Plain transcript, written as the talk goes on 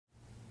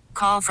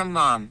call from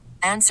mom.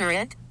 Answer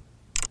it.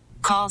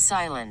 Call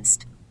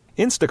silenced.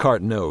 Instacart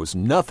knows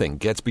nothing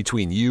gets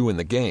between you and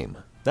the game.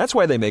 That's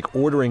why they make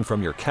ordering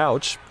from your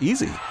couch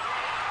easy.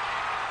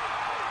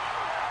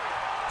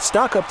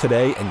 Stock up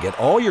today and get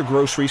all your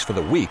groceries for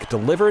the week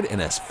delivered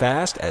in as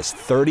fast as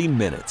 30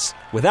 minutes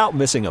without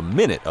missing a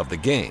minute of the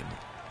game.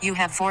 You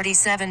have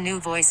 47 new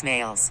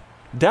voicemails.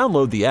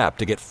 Download the app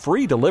to get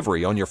free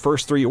delivery on your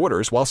first 3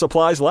 orders while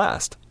supplies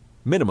last.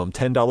 Minimum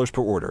 $10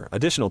 per order.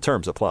 Additional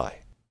terms apply.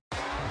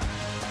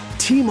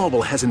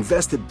 T-Mobile has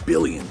invested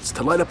billions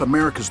to light up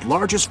America's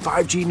largest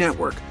 5G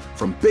network,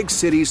 from big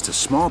cities to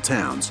small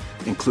towns,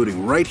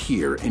 including right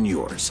here in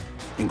yours.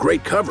 And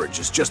great coverage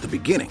is just the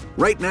beginning.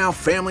 Right now,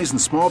 families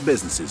and small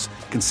businesses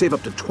can save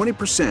up to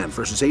 20%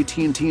 versus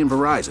AT&T and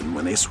Verizon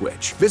when they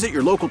switch. Visit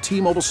your local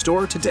T-Mobile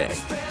store today.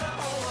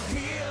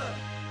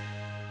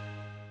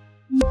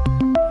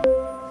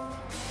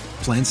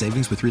 Plan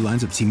savings with 3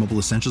 lines of T-Mobile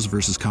Essentials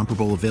versus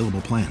comparable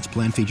available plans.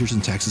 Plan features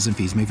and taxes and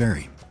fees may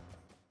vary.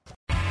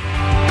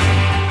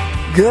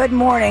 Good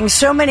morning.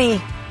 So many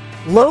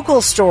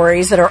local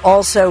stories that are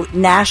also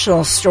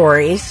national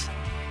stories,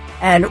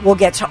 and we'll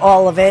get to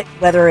all of it,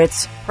 whether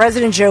it's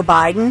President Joe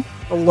Biden,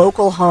 the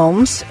local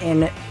homes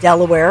in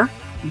Delaware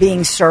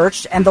being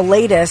searched, and the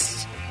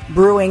latest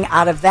brewing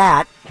out of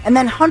that, and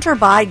then Hunter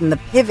Biden, the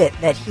pivot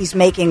that he's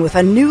making with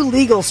a new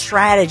legal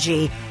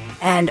strategy,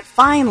 and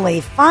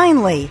finally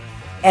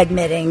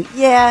admitting,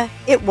 yeah,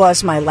 it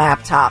was my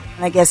laptop.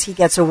 And I guess he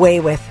gets away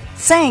with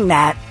saying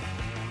that,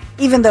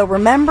 even though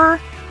remember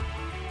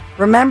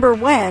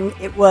when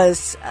it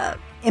was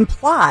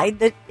implied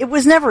that it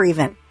was never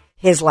even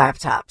his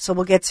laptop. So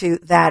we'll get to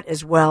that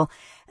as well.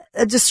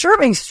 A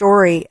disturbing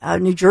story,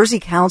 New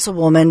Jersey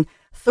Councilwoman,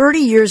 30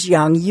 years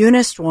young,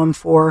 Eunice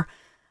Dwumfor,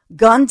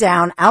 gunned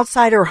down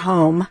outside her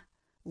home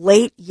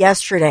late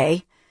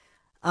yesterday,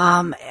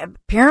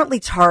 apparently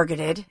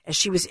targeted as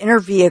she was in her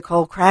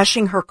vehicle,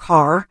 crashing her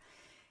car.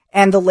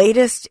 And the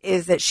latest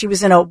is that she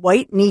was in a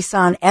white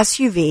Nissan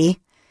SUV,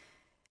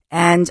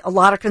 and a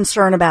lot of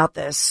concern about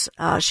this.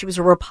 She was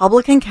a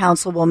Republican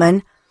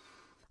councilwoman.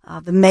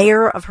 The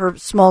mayor of her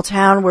small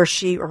town where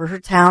she was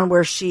a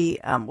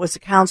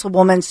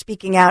councilwoman,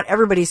 speaking out.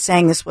 Everybody's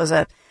saying this was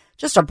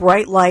just a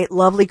bright light,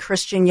 lovely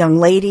Christian young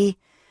lady.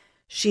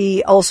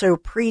 She also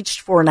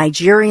preached for a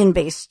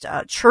Nigerian-based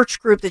church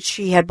group that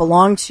she had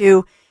belonged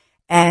to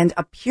and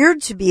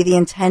appeared to be the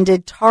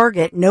intended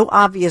target. No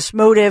obvious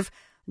motive,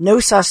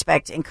 no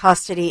suspect in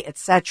custody,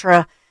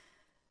 etc.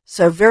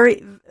 So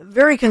very,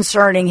 very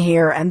concerning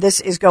here, and this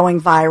is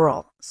going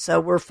viral. So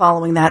we're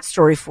following that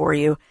story for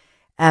you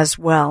as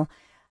well.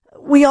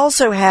 We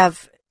also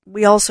have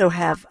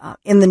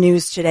in the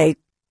news today,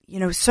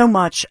 so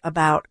much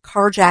about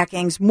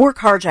carjackings, more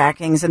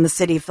carjackings in the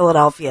city of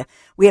Philadelphia.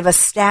 We have a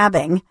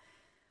stabbing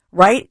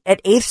right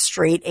at 8th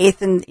Street,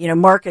 8th and,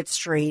 Market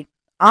Street,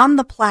 on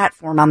the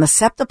platform, on the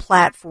SEPTA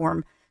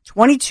platform,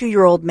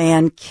 22-year-old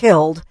man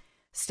killed,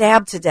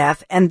 stabbed to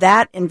death, and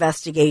that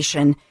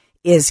investigation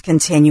is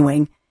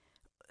continuing.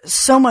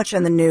 So much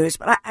in the news,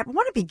 but I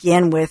want to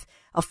begin with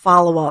a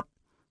follow-up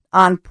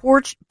on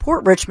Port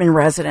Richmond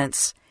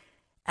residents.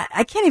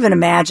 I can't even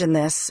imagine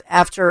this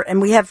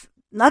and we have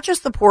not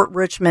just the Port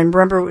Richmond.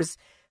 Remember, it was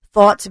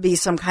thought to be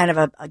some kind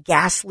of a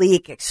gas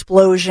leak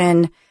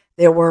explosion.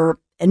 There were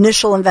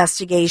initial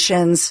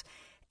investigations,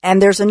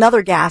 and there's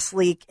another gas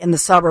leak in the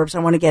suburbs I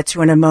want to get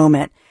to in a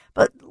moment.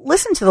 But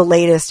listen to the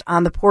latest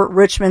on the Port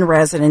Richmond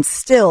residents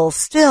still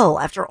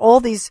after all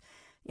these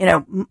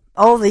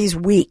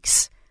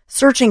weeks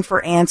searching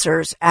for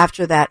answers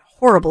after that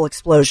horrible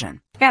explosion.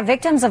 Yeah,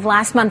 victims of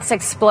last month's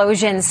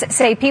explosions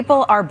say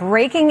people are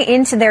breaking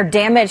into their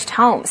damaged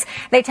homes.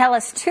 They tell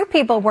us 2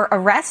 people were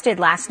arrested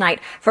last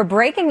night for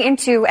breaking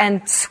into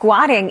and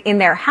squatting in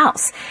their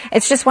house.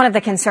 It's just one of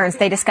the concerns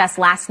they discussed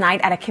last night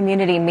at a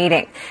community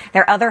meeting.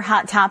 Their other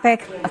hot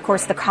topic, of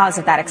course, the cause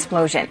of that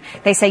explosion.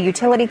 They say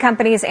utility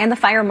companies and the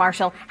fire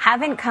marshal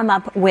haven't come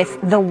up with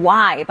the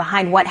why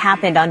behind what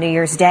happened on New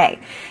Year's Day.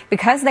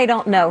 Because they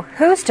don't know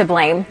who's to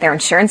blame, their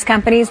insurance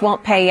companies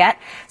won't pay yet,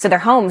 so their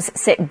homes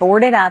sit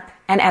boarded up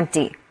and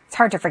empty. It's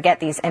hard to forget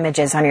these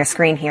images on your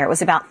screen here. It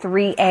was about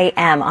 3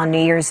 a.m. on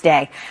New Year's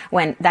Day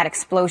when that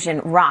explosion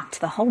rocked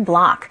the whole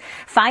block.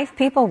 5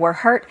 people were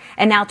hurt,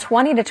 and now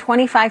 20 to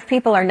 25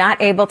 people are not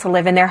able to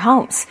live in their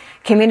homes.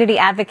 Community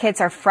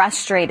advocates are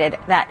frustrated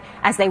that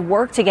as they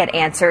work to get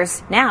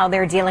answers, now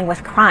they're dealing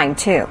with crime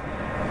too.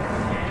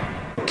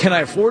 Can I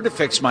afford to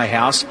fix my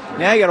house?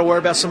 Now you got to worry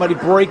about somebody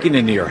breaking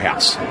into your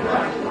house.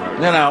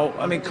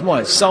 Come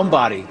on,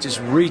 somebody just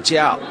reach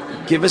out.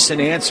 Give us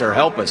an answer.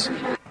 Help us.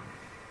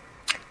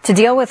 To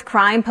deal with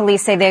crime,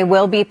 police say they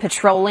will be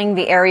patrolling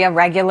the area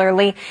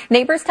regularly.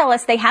 Neighbors tell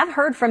us they have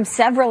heard from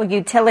several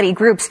utility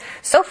groups.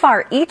 So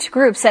far, each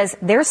group says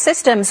their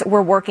systems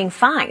were working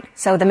fine.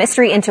 So the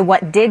mystery into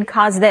what did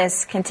cause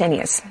this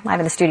continues. Live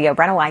in the studio,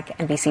 Brenna Weick,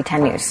 NBC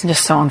 10 News.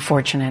 Just so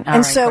unfortunate.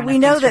 And so Brenna, we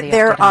know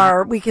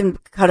that we can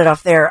cut it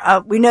off there.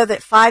 We know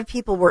that 5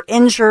 people were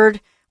injured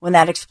when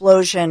that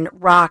explosion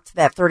rocked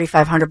that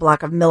 3500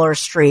 block of Miller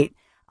Street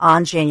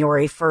on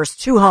January 1st.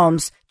 2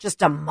 homes just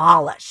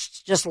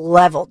demolished, just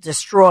leveled,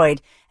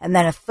 destroyed, and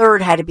then a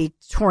third had to be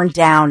torn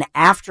down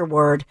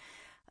afterward.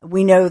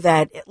 We know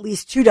that at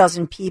least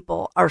 24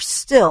 people are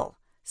still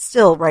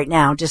right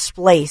now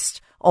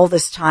displaced all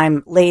this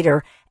time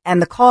later.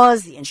 And the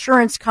cause, the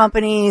insurance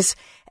companies,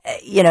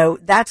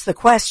 that's the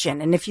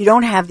question. And if you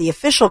don't have the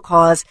official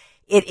cause,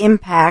 it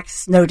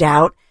impacts, no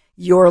doubt,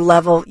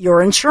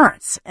 your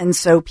insurance. And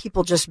so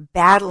people just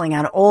battling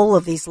on all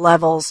of these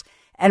levels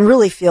and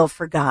really feel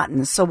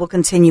forgotten. So we'll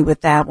continue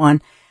with that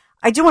one.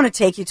 I do want to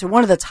take you to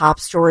one of the top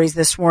stories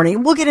this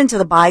morning. We'll get into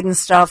the Biden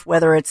stuff,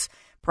 whether it's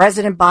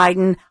President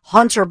Biden,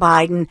 Hunter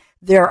Biden.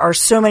 There are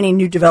so many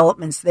new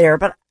developments there.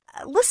 But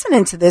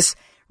listening to this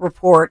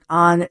report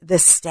on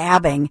this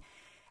stabbing,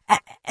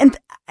 and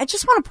I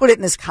just want to put it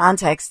in this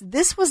context.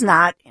 This was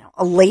not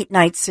a late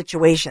night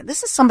situation.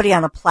 This is somebody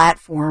on a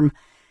platform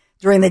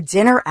during the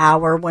dinner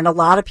hour when a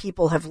lot of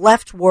people have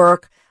left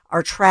work,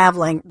 are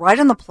traveling, right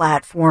on the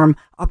platform,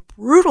 a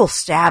brutal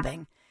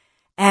stabbing.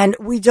 And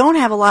we don't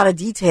have a lot of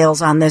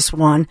details on this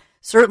one.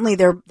 Certainly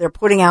they're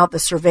putting out the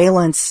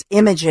surveillance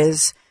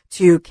images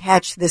to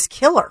catch this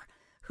killer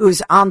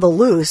who's on the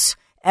loose.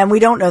 And we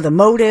don't know the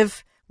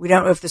motive. We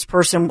don't know if this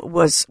person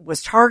was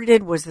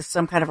targeted. Was this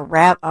some kind of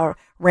a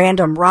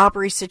random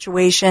robbery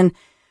situation?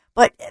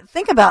 But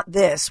think about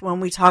this when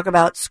we talk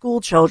about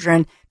school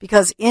children,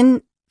 because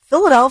in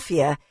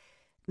Philadelphia,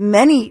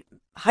 many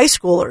high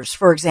schoolers,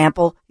 for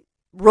example,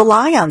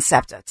 rely on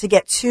SEPTA to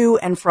get to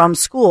and from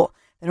school.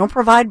 They don't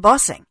provide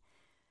busing.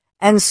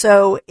 And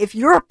so if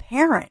you're a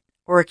parent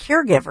or a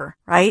caregiver,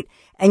 right,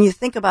 and you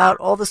think about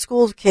all the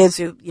school kids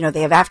who,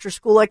 they have after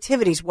school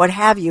activities, what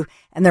have you,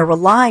 and they're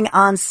relying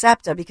on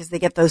SEPTA because they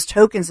get those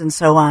tokens and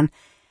so on.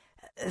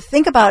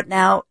 Think about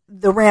now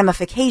the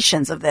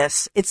ramifications of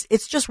this.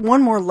 It's just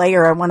one more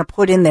layer I want to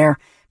put in there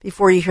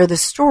before you hear the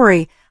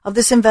story of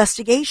this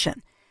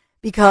investigation,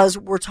 because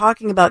we're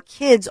talking about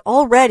kids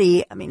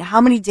already. I mean,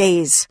 how many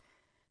days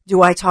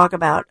do I talk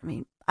about? I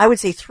mean, I would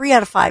say 3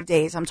 out of 5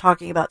 days. I'm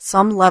talking about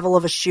some level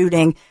of a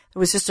shooting. There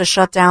was just a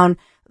shutdown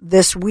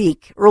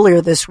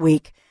earlier this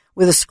week,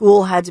 where the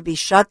school had to be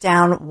shut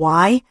down.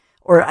 Why?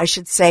 Or I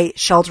should say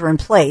shelter in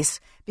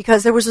place,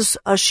 because there was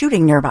a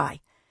shooting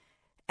nearby.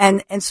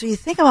 And so you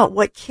think about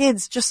what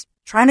kids just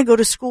trying to go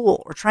to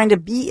school or trying to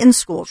be in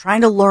school,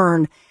 trying to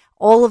learn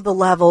all of the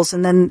levels.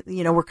 And then,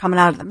 we're coming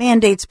out of the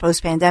mandates,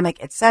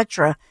 post-pandemic,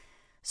 etc.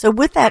 So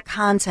with that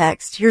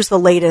context, here's the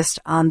latest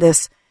on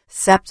this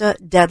SEPTA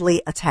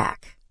deadly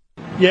attack.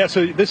 Yeah,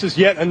 so this is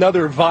yet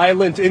another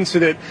violent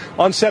incident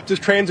on SEPTA's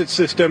transit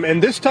system,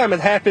 and this time it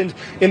happened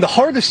in the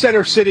heart of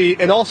Center City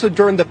and also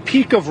during the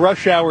peak of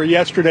rush hour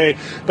yesterday.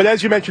 But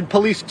as you mentioned,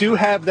 police do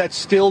have that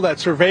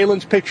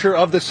surveillance picture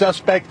of the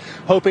suspect,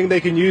 hoping they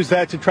can use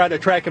that to try to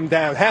track him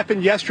down.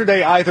 Happened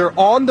yesterday either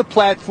on the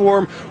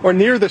platform or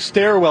near the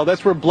stairwell.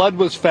 That's where blood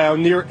was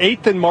found, near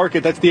 8th and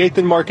Market. That's the 8th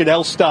and Market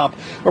L stop,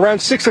 around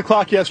 6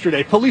 o'clock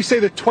yesterday. Police say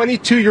the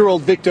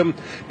 22-year-old victim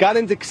got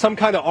into some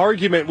kind of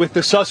argument with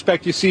the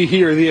suspect you see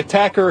here. The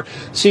attacker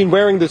seen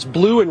wearing this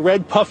blue and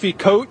red puffy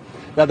coat.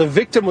 Now, the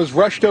victim was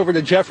rushed over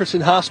to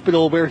Jefferson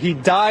Hospital, where he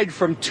died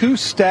from 2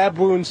 stab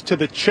wounds to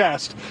the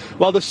chest.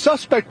 While the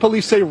suspect,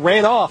 police say,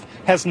 ran off,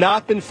 has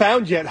not been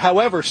found yet.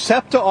 However,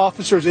 SEPTA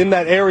officers in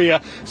that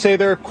area say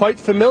they're quite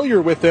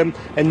familiar with him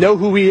and know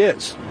who he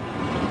is.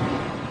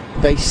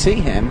 They see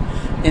him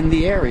in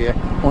the area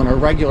on a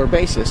regular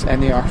basis,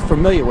 and they are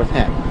familiar with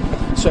him.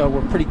 So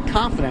we're pretty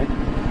confident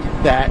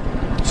that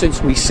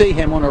since we see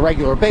him on a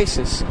regular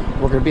basis,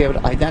 we're going to be able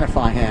to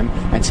identify him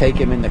and take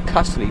him into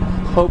custody,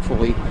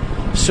 hopefully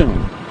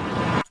soon.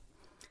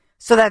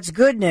 So that's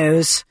good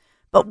news.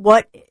 But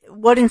what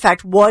in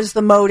fact was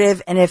the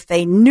motive? And if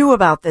they knew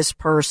about this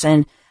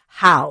person,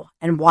 how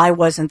and why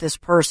was this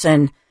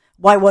person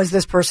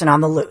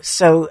on the loose?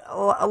 So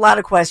a lot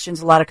of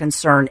questions, a lot of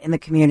concern in the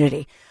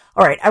community.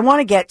 All right, I want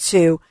to get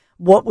to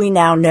what we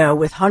now know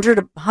with Hunter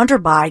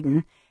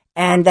Biden.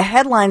 And the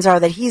headlines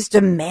are that he's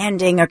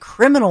demanding a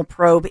criminal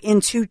probe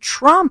into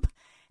Trump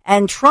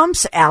and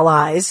Trump's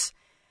allies,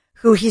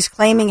 who he's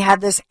claiming had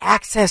this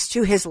access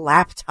to his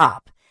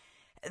laptop.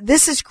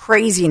 This is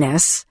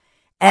craziness,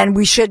 and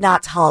we should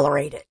not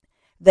tolerate it.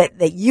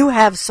 That you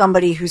have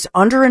somebody who's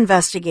under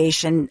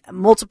investigation,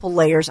 multiple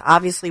layers,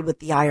 obviously with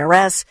the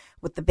IRS,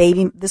 with the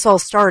baby. This all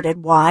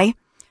started, why?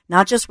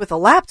 Not just with a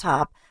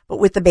laptop, but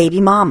with the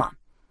baby mama.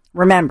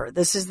 Remember,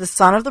 this is the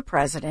son of the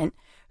president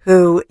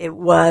who it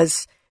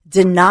was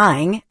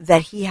denying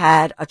that he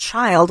had a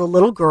child, a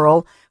little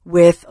girl,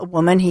 with a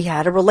woman he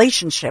had a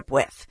relationship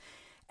with.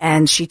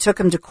 And she took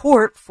him to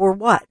court for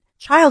what?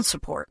 Child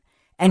support.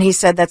 And he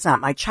said, that's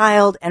not my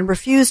child, and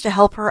refused to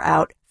help her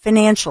out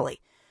financially.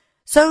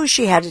 So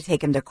she had to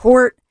take him to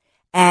court.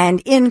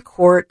 And in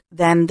court,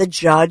 then the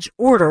judge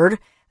ordered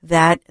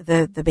that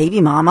the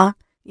baby mama,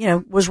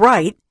 was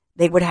right.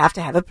 They would have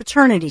to have a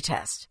paternity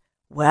test.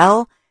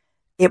 Well,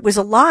 it was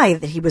a lie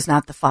that he was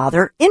not the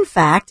father. In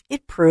fact,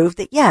 it proved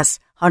that, yes,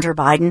 Hunter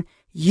Biden,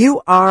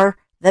 you are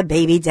the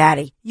baby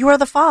daddy. You are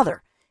the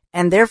father.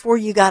 And therefore,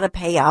 you got to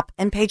pay up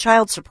and pay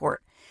child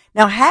support.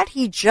 Now, had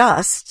he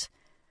just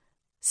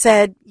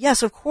said,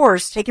 yes, of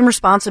course, taking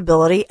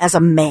responsibility as a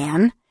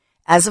man,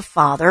 as a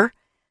father,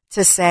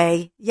 to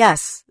say,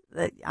 yes,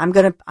 I'm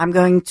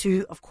going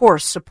to, of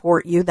course,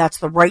 support you. That's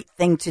the right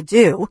thing to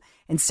do,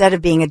 instead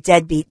of being a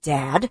deadbeat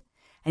dad.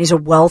 And he's a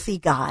wealthy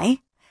guy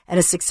and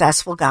a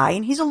successful guy,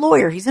 and he's a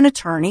lawyer. He's an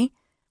attorney,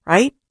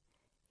 right?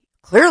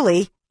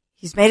 Clearly,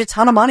 he's made a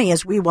ton of money,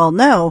 as we well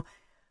know.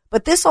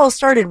 But this all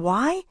started,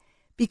 why?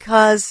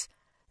 Because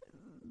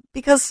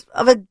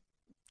of a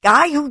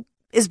guy who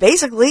is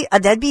basically a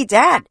deadbeat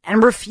dad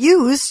and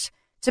refused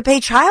to pay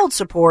child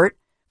support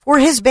for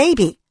his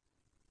baby.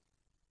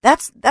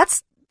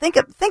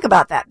 Think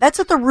about that. That's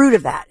at the root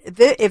of that.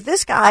 If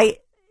this guy,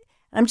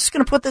 I'm just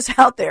going to put this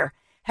out there,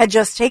 had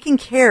just taken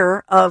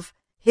care of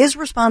his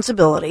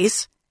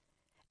responsibilities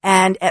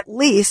and at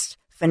least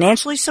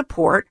financially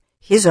support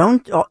his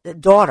own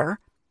daughter,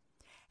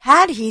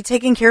 had he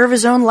taken care of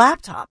his own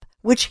laptop,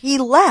 which he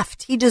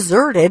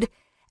deserted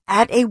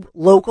at a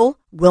local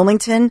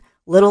Wilmington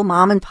little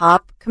mom and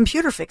pop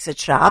computer fix-it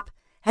shop,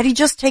 had he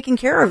just taken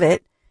care of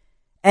it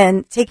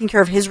and taken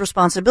care of his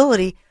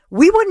responsibility,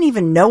 we wouldn't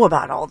even know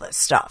about all this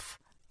stuff.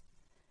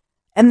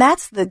 And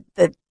that's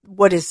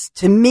what is,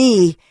 to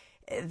me,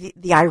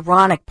 the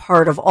ironic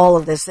part of all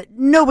of this that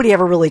nobody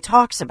ever really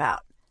talks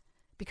about,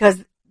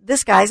 because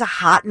this guy's a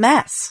hot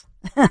mess.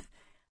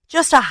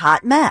 Just a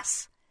hot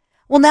mess.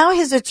 Well, now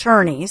his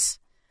attorneys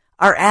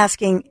are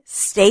asking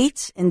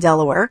state in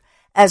Delaware,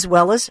 as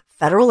well as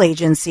federal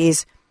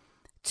agencies,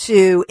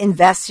 to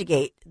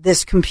investigate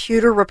this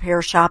computer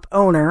repair shop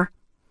owner,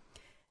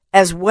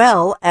 as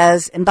well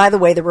as, and by the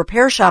way, the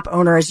repair shop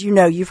owner, as you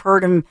know, you've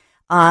heard him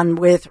on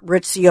with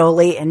Rich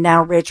Cioli, and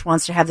now Rich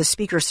wants to have the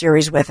speaker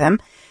series with him.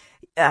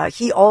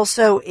 He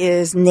also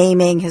is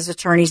his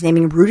attorneys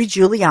naming Rudy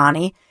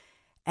Giuliani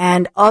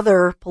and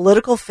other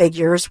political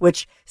figures,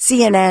 which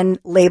CNN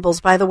labels,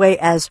 by the way,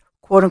 as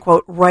quote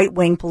unquote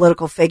right-wing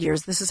political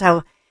figures. This is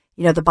how,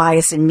 the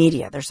bias in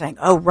media. They're saying,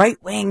 oh,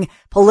 right-wing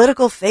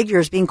political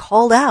figures being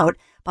called out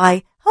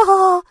by,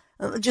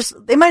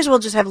 they might as well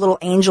just have little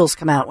angels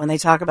come out when they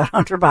talk about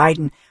Hunter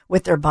Biden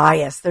with their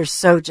bias. They're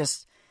so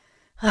just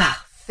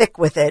thick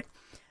with it.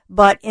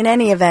 But in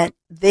any event,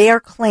 they are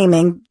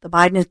claiming,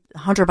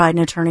 Hunter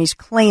Biden attorneys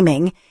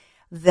claiming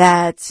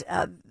that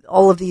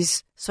all of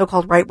these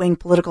so-called right-wing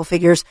political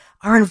figures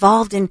are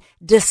involved in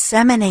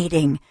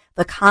disseminating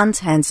the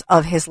contents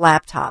of his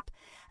laptop.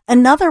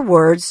 In other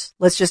words,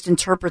 let's just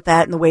interpret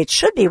that in the way it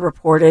should be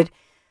reported.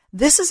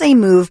 This is a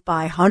move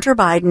by Hunter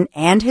Biden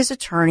and his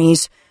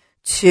attorneys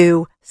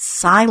to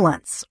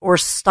silence or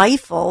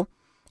stifle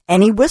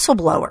any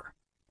whistleblower.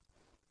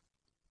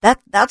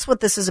 That's what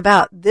this is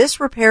about. This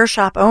repair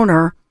shop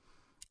owner,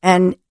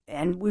 and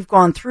we've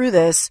gone through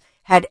this,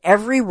 had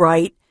every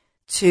right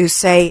to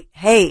say,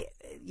 hey,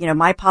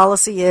 my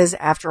policy is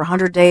after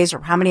 100 days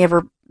or how many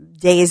ever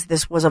days,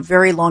 this was a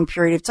very long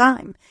period of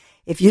time.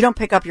 If you don't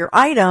pick up your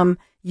item,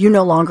 you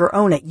no longer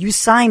own it. You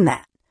sign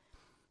that.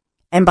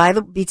 And by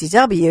the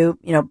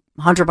BTW,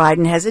 Hunter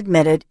Biden has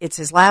admitted it's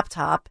his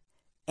laptop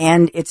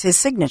and it's his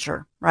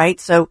signature, right?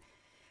 So,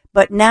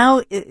 but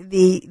now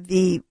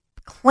the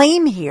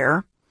claim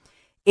here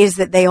is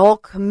that they all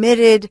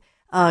committed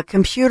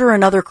computer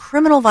and other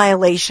criminal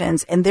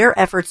violations in their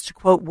efforts to,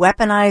 quote,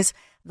 weaponize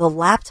the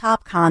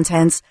laptop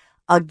contents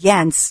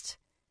against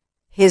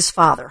his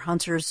father,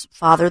 Hunter's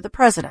father, the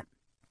president.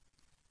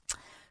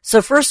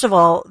 So first of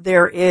all,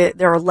 there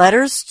are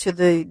letters to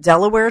the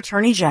Delaware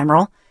Attorney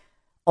General,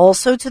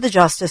 also to the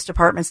Justice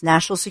Department's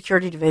National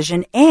Security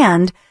Division,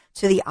 and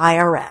to the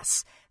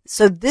IRS.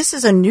 So this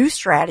is a new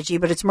strategy,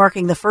 but it's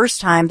marking the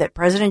first time that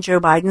President Joe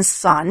Biden's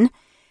son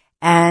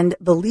and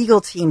the legal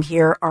team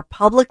here are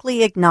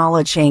publicly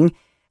acknowledging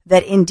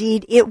that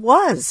indeed it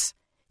was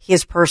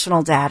his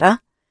personal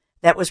data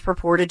that was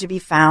purported to be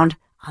found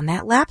on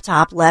that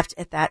laptop left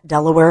at that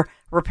Delaware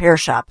repair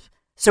shop.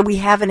 So we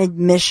have an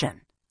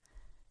admission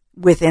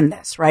within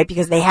this, right?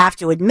 Because they have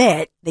to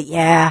admit that,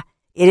 yeah,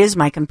 it is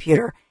my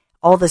computer.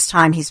 All this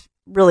time he's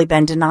really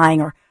been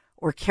denying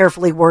or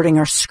carefully wording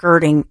or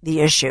skirting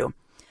the issue.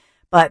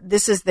 But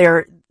this is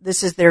their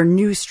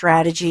new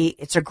strategy.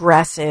 It's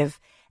aggressive.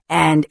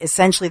 And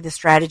essentially the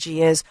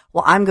strategy is,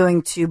 well, I'm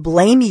going to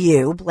blame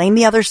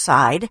the other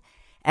side,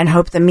 and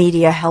hope the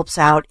media helps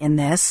out in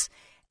this.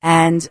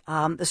 And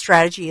the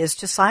strategy is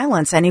to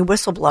silence any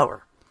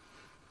whistleblower.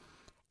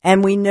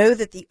 And we know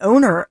that the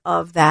owner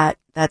of that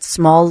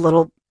small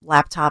little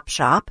laptop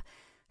shop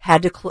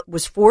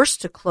was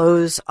forced to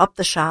close up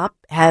the shop,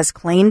 has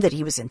claimed that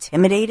he was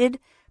intimidated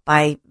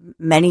by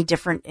many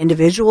different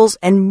individuals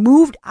and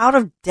moved out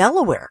of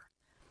Delaware.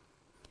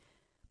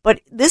 But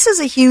this is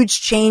a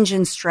huge change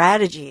in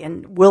strategy.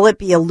 And will it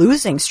be a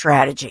losing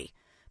strategy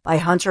by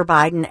Hunter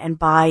Biden and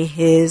by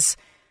his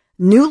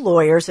new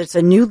lawyers? It's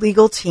a new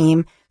legal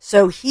team.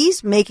 So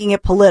he's making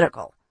it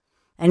political,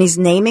 and he's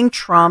naming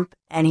Trump,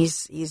 and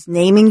he's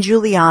naming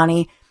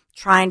Giuliani,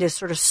 trying to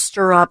sort of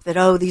stir up that,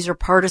 oh, these are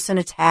partisan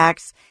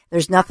attacks.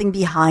 There's nothing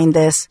behind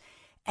this.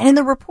 And in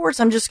the reports,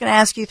 I'm just going to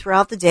ask you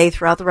throughout the day,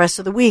 throughout the rest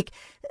of the week,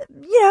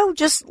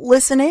 just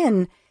listen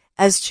in.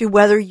 as to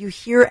whether you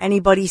hear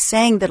anybody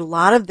saying that a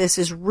lot of this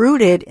is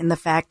rooted in the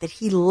fact that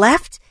he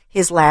left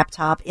his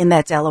laptop in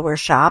that Delaware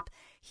shop.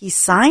 He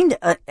signed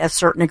a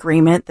certain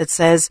agreement that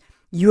says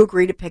you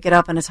agree to pick it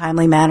up in a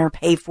timely manner,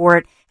 pay for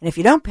it, and if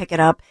you don't pick it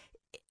up,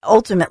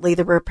 ultimately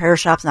the repair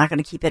shop's not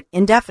going to keep it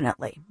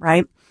indefinitely,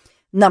 right?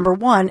 Number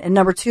one. And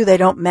number two, they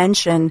don't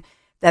mention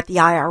that the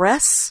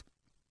IRS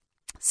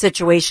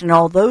situation,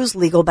 all those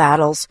legal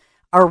battles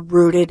are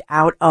rooted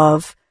out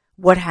of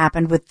what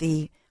happened with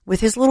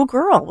his little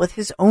girl, with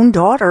his own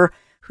daughter,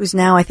 who's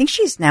now, I think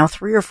she's now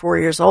 3 or 4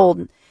 years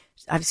old.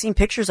 I've seen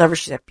pictures of her.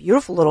 She's a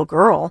beautiful little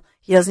girl.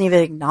 He doesn't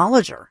even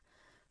acknowledge her.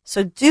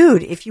 So,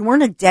 dude, if you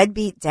weren't a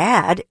deadbeat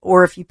dad,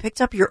 or if you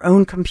picked up your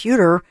own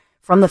computer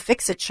from the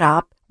fix-it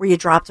shop where you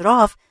dropped it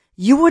off,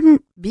 you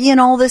wouldn't be in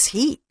all this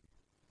heat.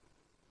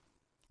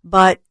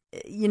 But,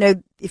 you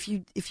know, if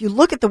you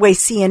look at the way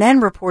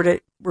CNN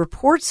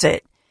reports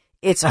it,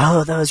 it's,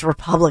 oh, those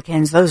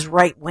Republicans, those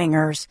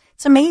right-wingers.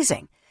 It's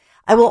amazing.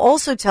 I will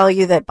also tell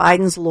you that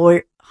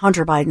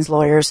Hunter Biden's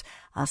lawyers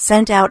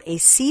sent out a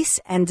cease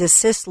and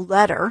desist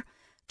letter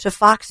to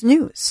Fox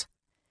News,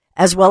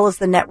 as well as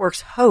the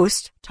network's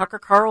host, Tucker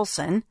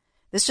Carlson.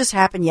 This just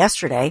happened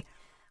yesterday,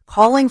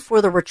 calling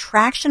for the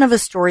retraction of a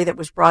story that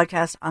was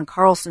broadcast on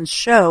Carlson's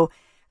show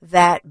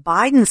that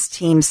Biden's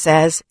team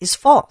says is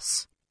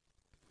false.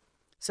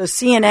 So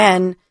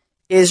CNN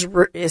is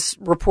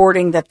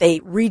reporting that they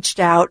reached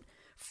out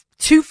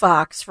to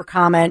Fox for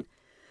comment,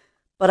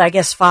 but I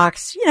guess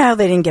Fox, they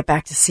didn't get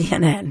back to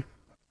CNN.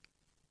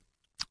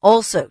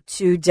 Also,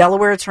 to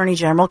Delaware Attorney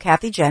General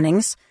Kathy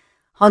Jennings,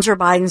 Hunter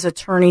Biden's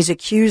attorneys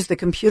accused the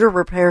computer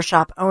repair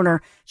shop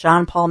owner,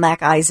 John Paul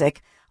MacIsaac,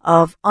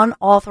 of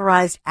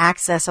unauthorized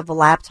access of the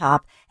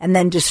laptop and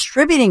then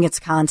distributing its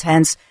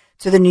contents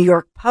to the New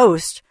York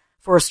Post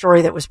for a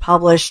story that was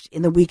published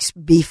in the weeks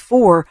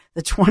before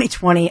the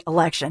 2020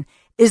 election.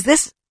 Is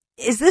this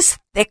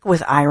thick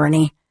with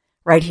irony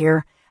right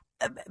here?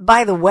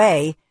 By the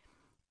way,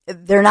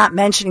 they're not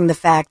mentioning the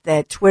fact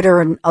that Twitter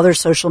and other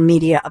social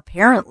media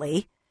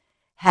apparently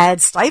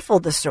had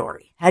stifled the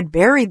story, had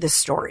buried the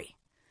story.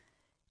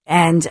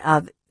 And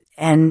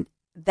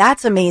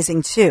that's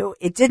amazing too.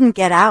 It didn't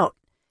get out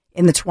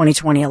in the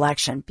 2020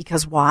 election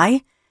because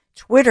why?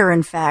 Twitter,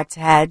 in fact,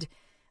 had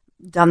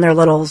done their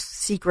little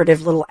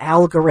secretive little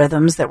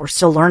algorithms that we're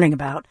still learning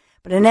about.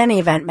 But in any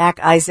event,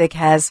 MacIsaac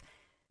has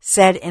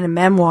said in a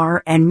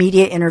memoir and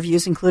media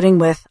interviews, including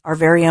with our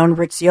very own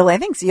Rick Zioli. I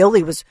think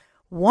Zioli was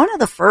one of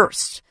the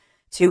first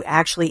to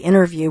actually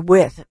interview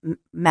with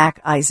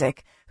MacIsaac,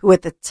 who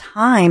at the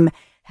time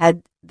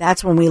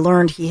that's when we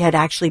learned he had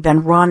actually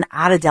been run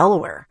out of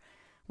Delaware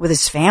with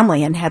his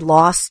family and had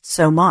lost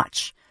so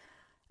much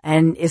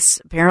and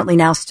is apparently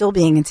now still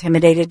being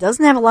intimidated,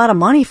 doesn't have a lot of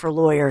money for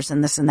lawyers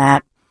and this and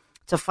that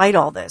to fight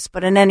all this.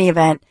 But in any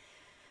event,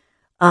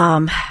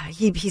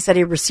 he said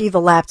he received the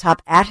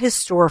laptop at his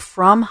store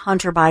from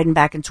Hunter Biden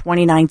back in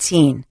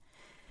 2019.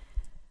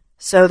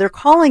 So they're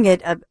calling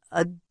it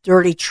a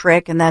dirty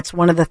trick, and that's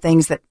one of the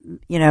things that,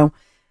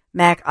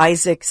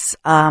 MacIsaac's,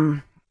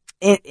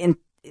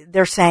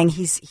 they're saying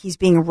he's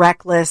being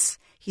reckless,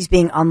 he's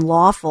being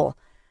unlawful.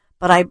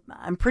 But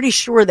I'm pretty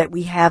sure that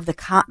we have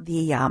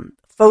the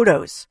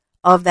photos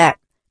of that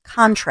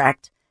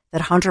contract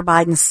that Hunter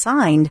Biden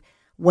signed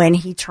when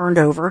he turned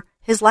over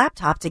his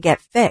laptop to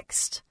get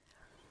fixed.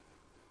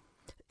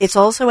 It's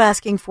also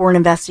asking for an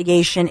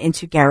investigation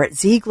into Garrett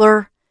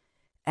Ziegler.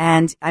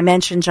 And I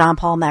mentioned John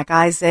Paul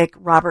MacIsaac,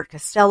 Robert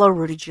Costello,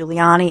 Rudy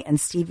Giuliani,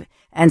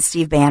 and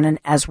Steve Bannon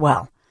as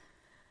well.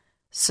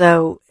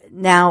 So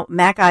now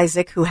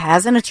MacIsaac, who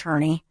has an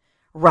attorney,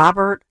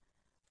 Brian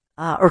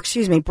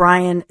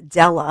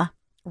Della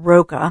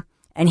Roca,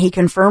 and he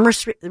confirmed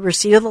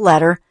receipt of the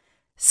letter,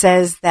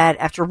 says that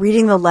after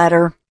reading the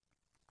letter,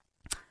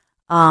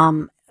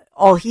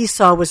 all he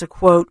saw was a,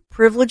 quote,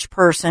 privileged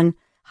person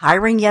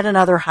hiring yet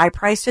another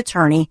high-priced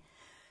attorney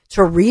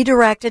to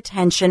redirect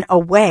attention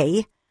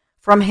away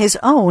from his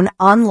own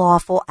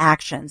unlawful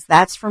actions.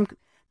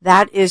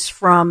 That is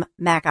from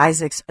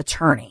MacIsaac's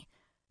attorney.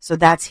 So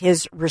that's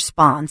his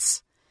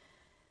response.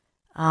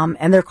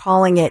 And they're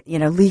calling it,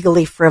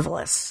 legally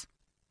frivolous.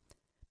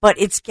 But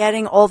it's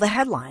getting all the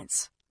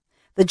headlines.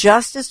 The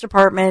Justice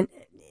Department,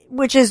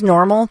 which is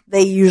normal,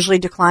 they usually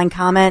decline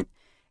comment,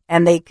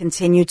 and they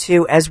continue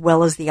to, as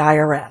well as the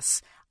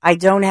IRS.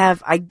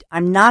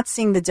 I'm not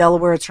seeing the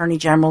Delaware Attorney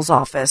General's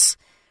office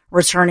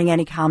returning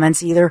any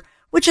comments either,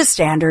 which is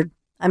standard.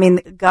 I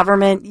mean,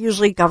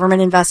 usually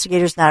government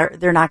investigators,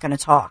 they're not going to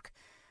talk.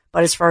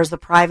 But as far as the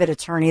private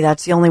attorney,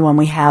 that's the only one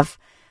we have.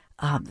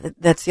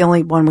 That's the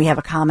only one we have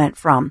a comment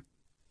from.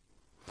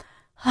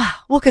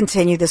 We'll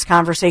continue this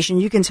conversation.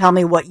 You can tell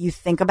me what you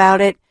think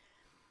about it.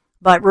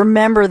 But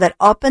remember that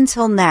up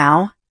until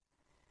now,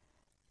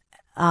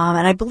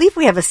 and I believe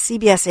we have a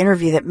CBS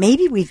interview that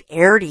maybe we've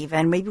aired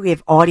even, maybe we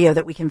have audio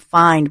that we can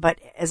find. But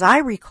as I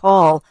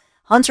recall,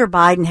 Hunter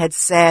Biden had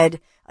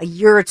said a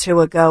year or two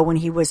ago when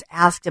he was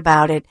asked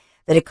about it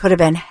that it could have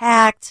been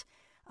hacked.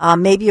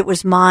 Maybe it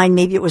was mine.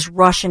 Maybe it was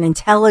Russian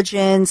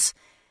intelligence.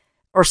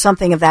 or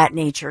something of that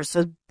nature.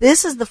 So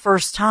this is the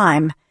first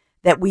time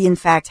that we, in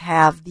fact,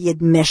 have the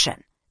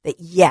admission that,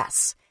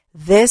 yes,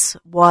 this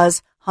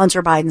was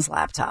Hunter Biden's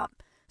laptop.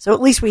 So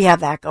at least we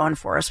have that going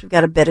for us. We've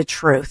got a bit of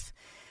truth.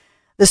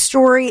 The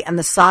story and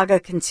the saga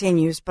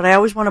continues, but I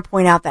always want to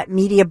point out that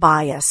media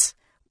bias,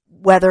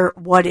 whether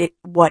what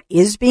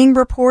is being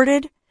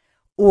reported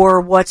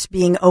or what's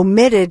being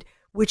omitted,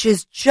 which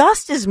is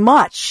just as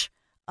much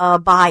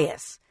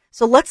bias.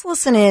 So let's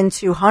listen in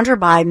to Hunter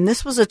Biden.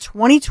 This was a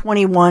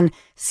 2021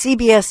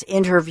 CBS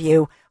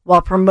interview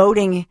while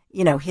promoting,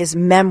 his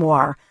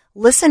memoir.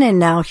 Listen in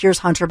now. Here's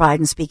Hunter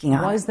Biden speaking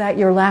on. Was that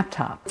your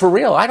laptop? For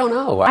real, I don't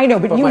know. I know,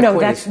 but you know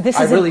that this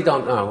is. I really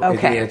don't know.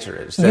 Okay. The answer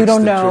is. You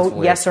don't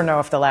know, yes or no,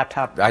 if the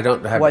laptop. I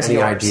don't have was any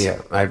yours. idea.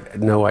 I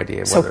have no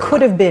idea. So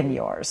could have been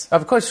yours.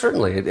 Of course,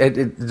 certainly.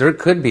 There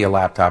could be a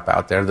laptop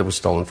out there that was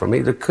stolen from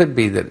me. There could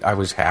be that I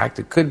was hacked.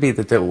 It could be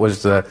that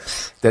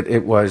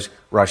it was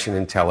Russian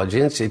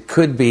intelligence. It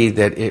could be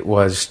that it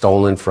was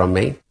stolen from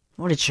me.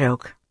 What a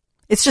joke!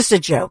 It's just a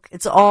joke.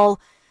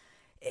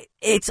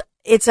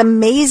 It's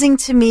amazing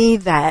to me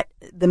that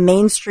the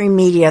mainstream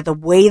media, the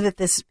way that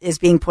this is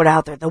being put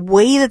out there, the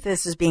way that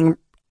this is being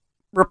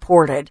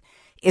reported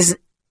is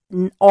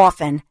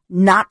often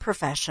not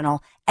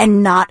professional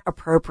and not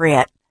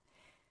appropriate.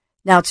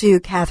 Now to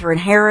Catherine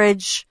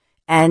Herridge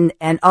and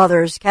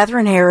others.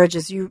 Catherine Herridge,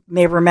 as you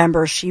may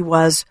remember, she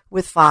was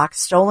with Fox,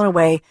 stolen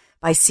away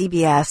by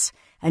CBS,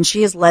 and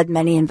she has led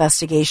many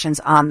investigations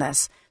on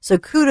this. So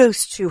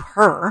kudos to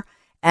her.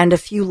 And a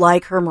few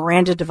like her.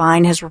 Miranda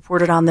Devine has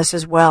reported on this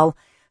as well.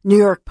 New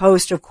York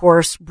Post, of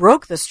course,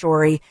 broke the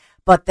story,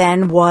 but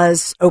then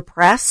was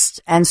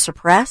oppressed and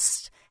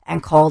suppressed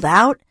and called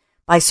out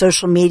by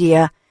social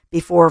media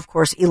before, of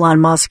course, Elon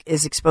Musk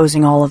is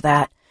exposing all of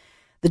that.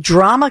 The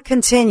drama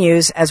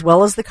continues as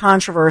well as the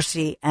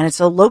controversy, and it's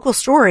a local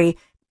story,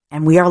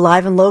 and we are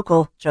live and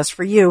local just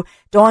for you.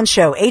 Dawn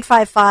Show,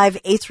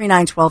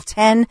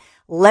 855-839-1210.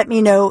 Let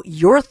me know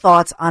your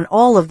thoughts on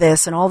all of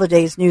this, and all the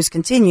day's news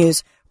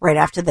continues right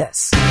after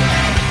this.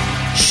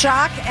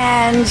 Shock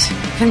and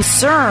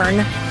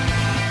concern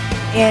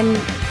in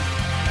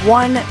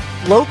one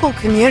local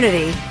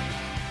community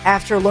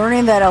after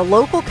learning that a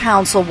local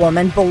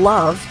councilwoman,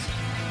 beloved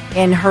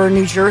in her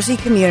New Jersey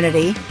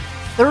community,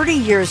 30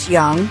 years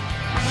young,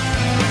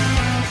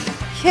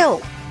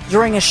 killed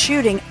during a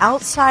shooting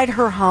outside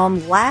her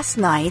home last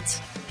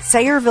night.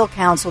 Sayreville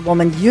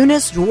Councilwoman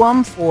Eunice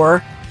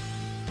Dwumfor,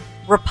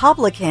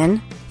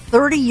 Republican,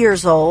 30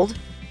 years old,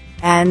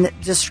 and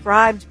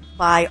described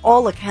by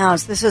all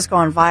accounts, this has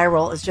gone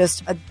viral, as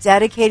just a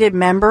dedicated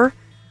member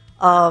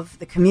of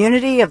the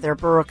community, of their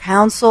borough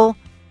council,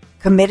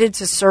 committed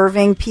to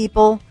serving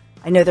people.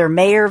 I know their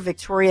mayor,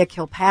 Victoria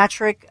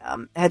Kilpatrick,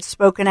 had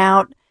spoken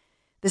out.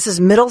 This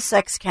is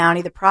Middlesex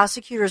County. The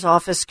prosecutor's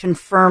office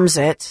confirms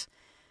it.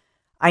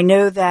 I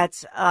know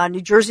that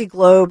New Jersey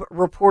Globe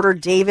reporter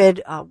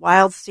David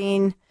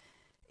Wildstein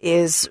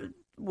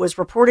was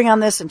reporting on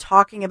this and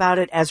talking about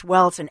it as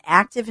well. It's an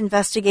active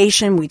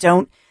investigation. We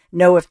don't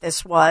know if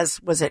this was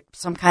it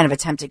some kind of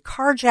attempted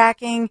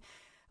carjacking?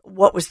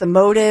 What was the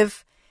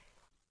motive?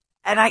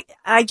 And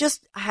I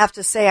just have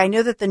to say, I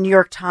know that the New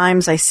York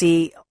Times, I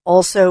see,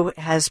 also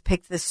has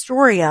picked this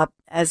story up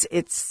as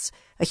it's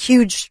a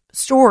huge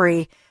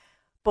story,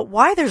 but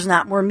why there's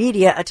not more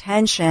media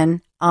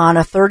attention on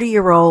a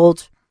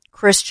 30-year-old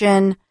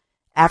Christian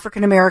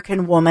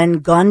African-American woman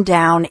gunned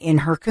down in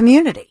her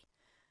community?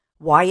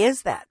 Why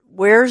is that?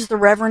 Where's the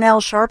Reverend Al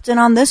Sharpton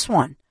on this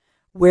one?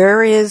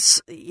 Where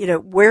is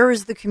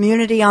the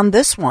community on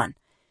this one?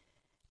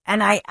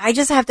 And I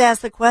just have to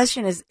ask the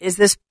question,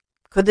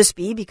 could this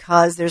be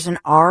because there's an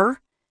R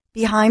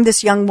behind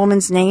this young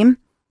woman's name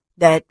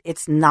that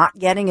it's not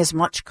getting as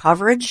much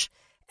coverage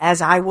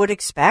as I would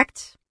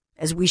expect,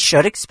 as we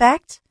should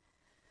expect?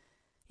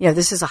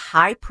 This is a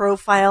high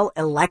profile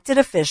elected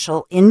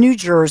official in New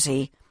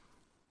Jersey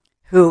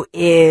who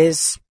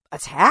is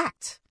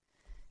attacked.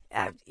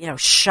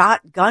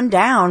 Shot, gunned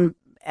down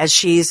as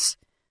she's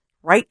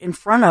right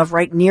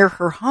near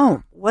her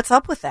home. What's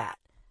up with that?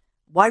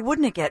 Why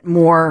wouldn't it get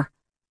more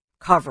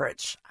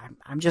coverage?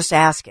 I'm just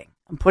asking.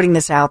 I'm putting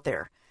this out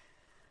there.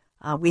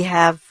 We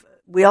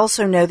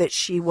also know that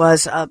she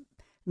was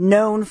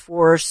known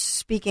for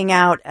speaking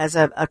out as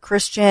a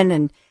Christian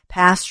and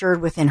pastored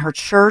within her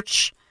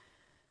church.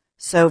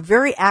 So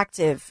very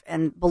active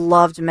and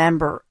beloved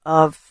member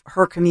of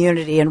her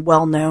community and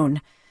well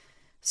known,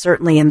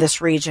 certainly in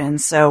this region.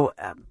 So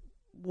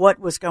what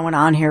was going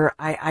on here,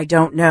 I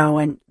don't know.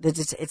 And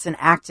it's an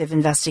active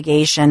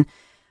investigation.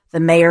 The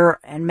mayor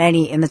and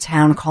many in the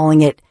town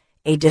calling it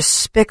a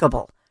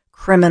despicable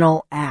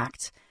criminal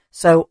act.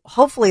 So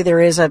hopefully there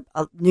is a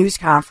news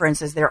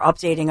conference as they're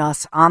updating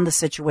us on the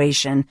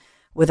situation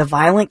with a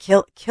violent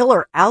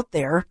killer out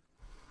there,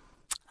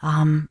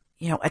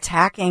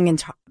 attacking.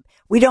 And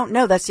we don't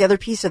know. That's the other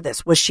piece of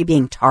this. Was she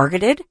being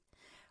targeted,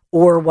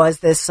 or was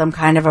this some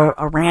kind of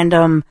a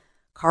random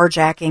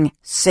carjacking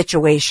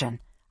situation?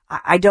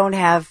 I don't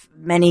have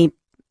many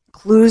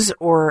clues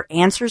or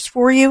answers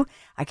for you.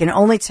 I can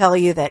only tell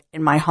you that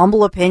in my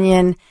humble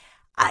opinion,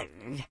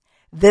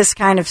 this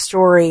kind of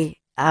story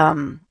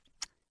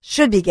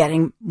should be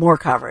getting more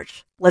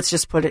coverage. Let's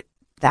just put it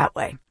that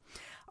way.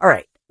 All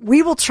right.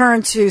 We will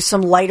turn to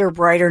some lighter,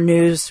 brighter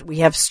news. We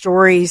have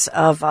stories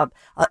of,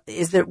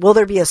 will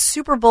there be a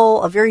Super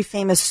Bowl, a very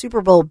famous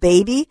Super Bowl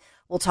baby?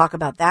 We'll talk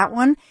about that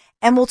one.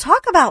 And we'll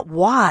talk about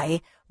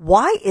why.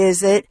 Why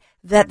is it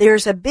that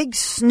there's a big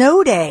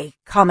snow day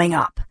coming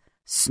up?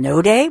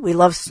 Snow day? We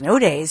love snow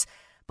days.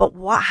 But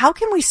how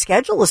can we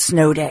schedule a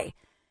snow day?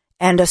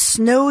 And a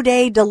snow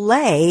day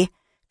delay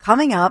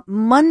coming up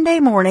Monday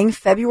morning,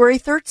 February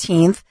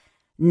 13th.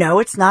 No,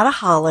 it's not a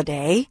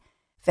holiday.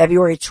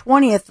 February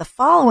 20th, the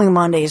following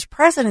Monday, is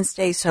President's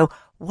Day. So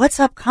what's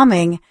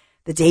upcoming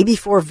the day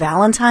before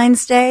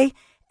Valentine's Day?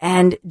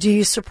 And do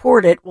you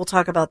support it? We'll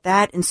talk about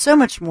that and so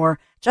much more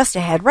just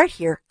ahead right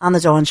here on The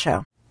Dawn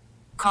Show.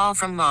 Call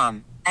from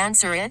mom.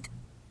 Answer it.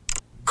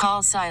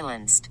 Call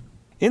silenced.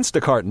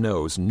 Instacart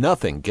knows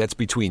nothing gets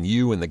between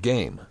you and the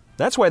game.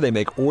 That's why they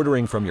make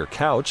ordering from your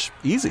couch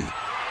easy.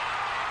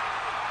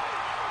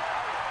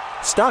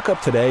 Stock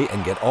up today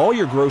and get all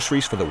your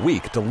groceries for the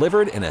week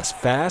delivered in as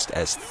fast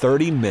as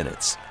 30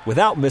 minutes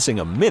without missing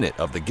a minute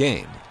of the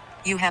game.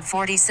 You have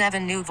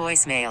 47 new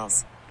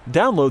voicemails.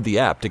 Download the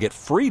app to get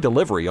free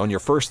delivery on your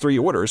first 3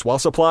 orders while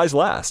supplies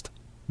last.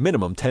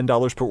 Minimum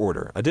 $10 per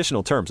order.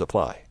 Additional terms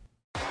apply.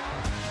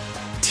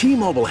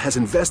 T-Mobile has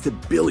invested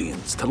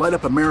billions to light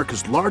up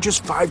America's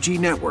largest 5G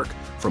network,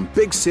 from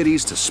big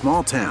cities to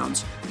small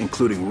towns,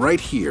 including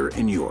right here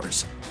in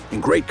yours.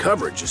 And great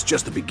coverage is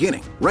just the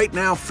beginning. Right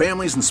now,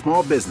 families and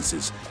small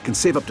businesses can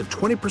save up to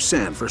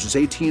 20% versus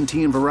AT&T and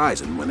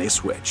Verizon when they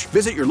switch.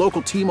 Visit your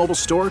local T-Mobile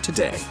store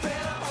today.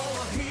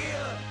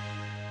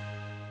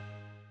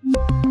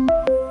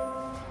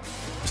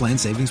 Plan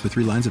savings with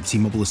 3 lines of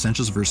T-Mobile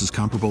Essentials versus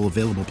comparable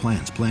available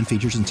plans. Plan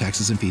features and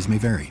taxes and fees may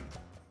vary.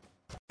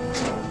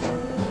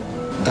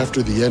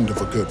 After the end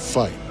of a good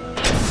fight,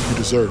 you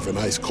deserve an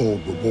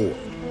ice-cold reward.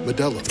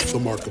 Modelo is the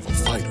mark of a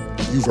fighter.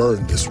 You've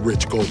earned this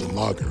rich golden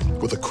lager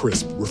with a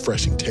crisp,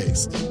 refreshing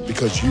taste.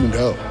 Because you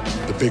know,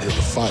 the bigger the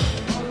fight,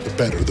 the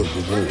better the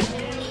reward.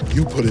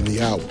 You put in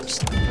the hours,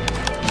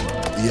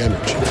 the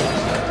energy,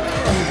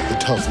 the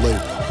tough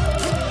labor.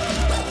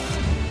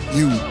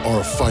 You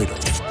are a fighter,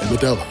 and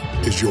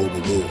Modelo is your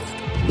reward.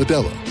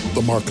 Modelo,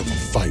 the mark of a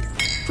fighter.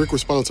 Drink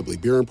responsibly.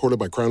 Beer imported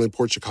by Crown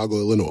Imports, Chicago,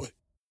 Illinois.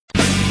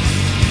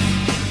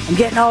 I'm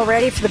getting all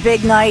ready for the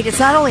big night. It's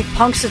not only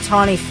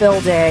Punxsutawney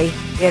Phil Day,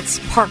 it's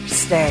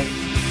Parks Day.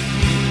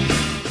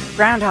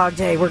 Groundhog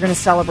Day, we're going to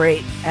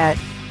celebrate at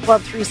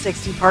Club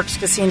 360 Parks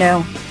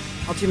Casino.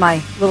 I'll do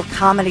my little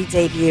comedy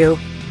debut.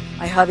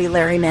 My hubby,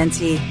 Larry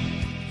Menti,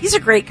 he's a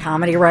great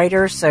comedy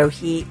writer, so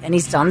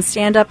he's done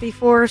stand-up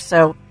before.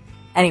 So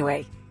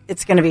anyway,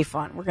 it's going to be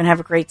fun. We're going to have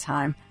a great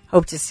time.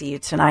 Hope to see you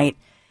tonight.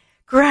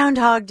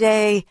 Groundhog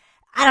Day.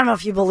 I don't know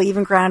if you believe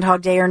in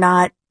Groundhog Day or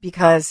not,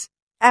 because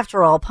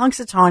after all,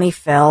 Punxsutawney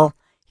Phil,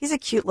 he's a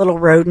cute little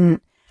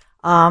rodent.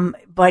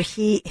 But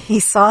he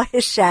saw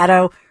his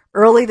shadow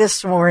early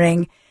this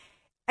morning.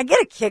 I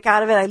get a kick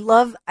out of it. I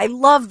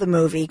love the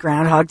movie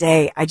Groundhog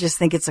Day. I just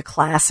think it's a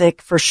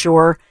classic for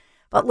sure.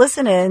 But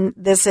listen in,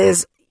 this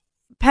is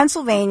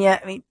Pennsylvania.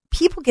 I mean,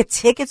 people get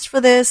tickets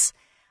for this.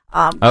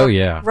 Oh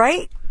yeah.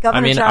 Right?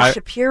 Governor Josh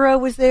Shapiro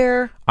was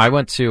there. I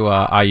went to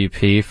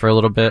IUP for a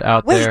little bit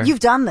out there. Wait,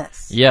 you've done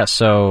this? Yeah,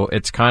 so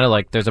it's kind of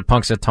like there's a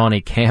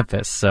Punxsutawney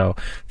campus, so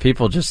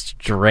people just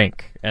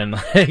drink and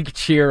like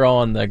cheer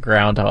on the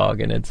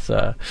groundhog, and it's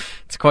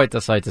quite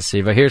the sight to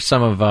see. But here's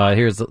some of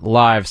here's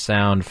live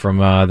sound from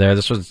there.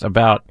 This was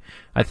about,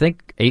 I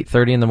think,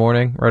 8:30 in the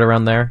morning, right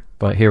around there.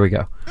 But here we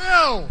go.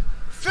 Phil.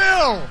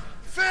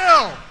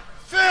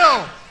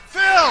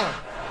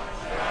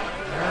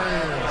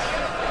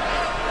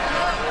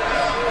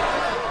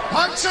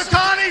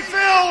 Punxsutawney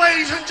Phil,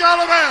 ladies and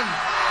gentlemen.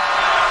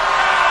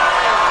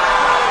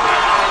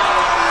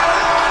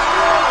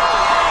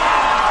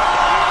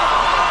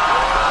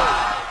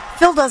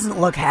 Phil doesn't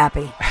look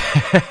happy.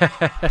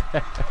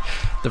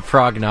 The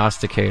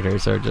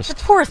prognosticators are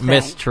just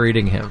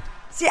mistreating him.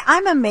 See,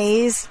 I'm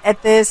amazed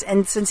at this,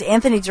 and since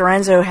Anthony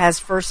Dorenzo has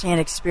firsthand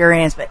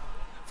experience, but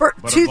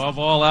above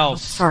all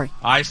else,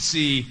 I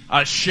see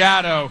a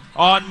shadow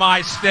on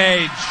my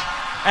stage.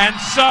 And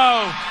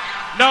so,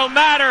 no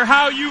matter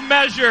how you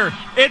measure,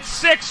 it's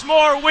 6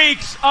 more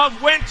weeks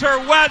of winter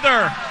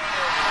weather.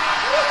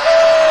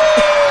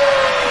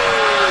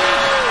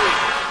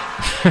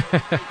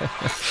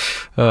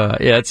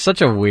 Yeah, it's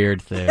such a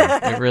weird thing.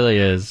 It really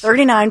is.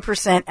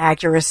 39%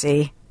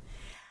 accuracy.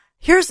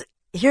 Here's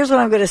what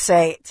I'm going to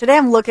say. Today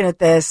I'm looking at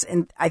this,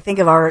 and I think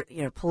of our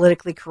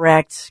politically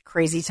correct,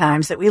 crazy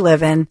times that we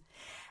live in.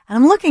 And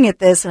I'm looking at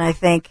this, and I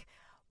think,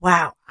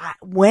 wow,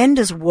 when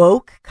does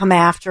woke come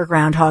after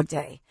Groundhog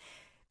Day?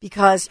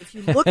 Because if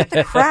you look at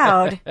the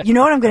crowd, you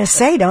know what I'm going to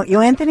say, don't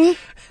you, Anthony?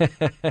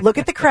 Look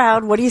at the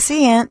crowd. What do you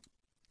see, Ant?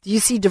 Do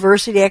you see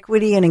diversity,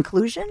 equity, and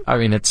inclusion? I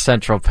mean, it's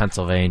central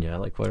Pennsylvania.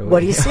 Like,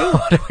 what do you see?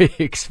 What are we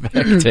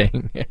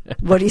expecting?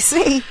 What do you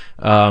see?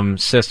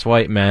 Cis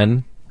white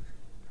men.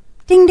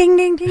 Ding, ding,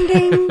 ding, ding,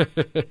 ding.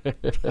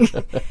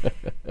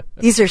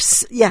 These are,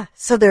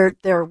 so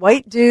they're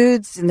white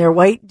dudes in their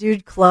white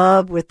dude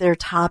club with their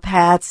top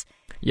hats.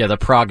 Yeah, the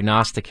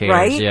prognosticators.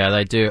 Right? Yeah,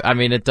 they do. I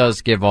mean, it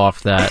does give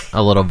off that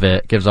a little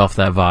bit. Gives off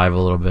that vibe a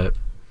little bit.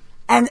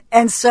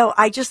 And so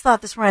I just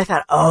thought this morning, I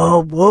thought,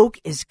 oh, woke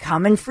is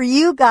coming for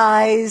you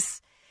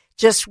guys.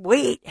 Just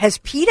wait. Has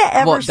PETA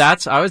ever... Well,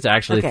 I was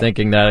actually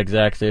thinking that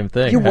exact same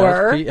thing. You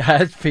were?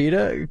 Has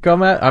PETA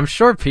come at... I'm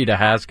sure PETA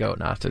has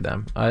gone after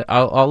them.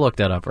 I'll look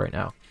that up right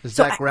now. Is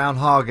that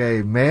groundhog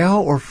a male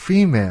or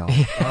female?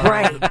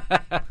 Right.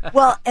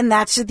 Well, and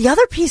that's the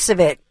other piece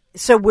of it.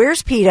 So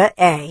where's PETA,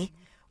 A?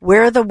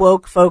 Where are the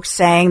woke folks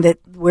saying that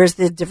where's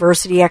the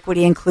diversity,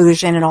 equity,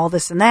 inclusion, and all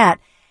this and that?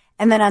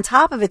 And then on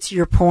top of it, to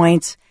your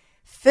point,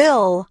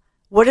 Phil,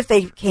 what if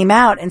they came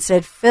out and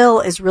said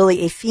Phil is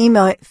really a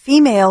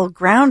female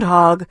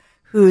groundhog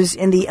who's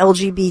in the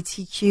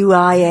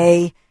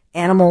LGBTQIA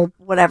animal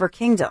whatever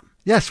kingdom?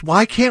 Yes.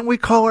 Why can't we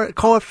call it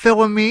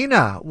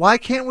Philomena? Why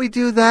can't we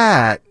do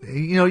that?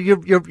 You know,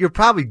 you're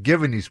probably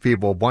giving these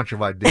people a bunch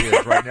of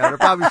ideas right now. They're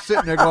probably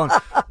sitting there going,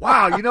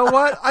 "Wow, you know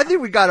what? I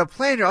think we got a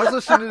plan here." I was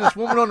listening to this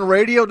woman on the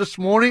radio this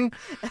morning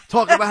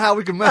talking about how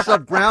we can mess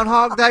up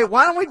Groundhog Day.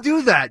 Why don't we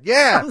do that?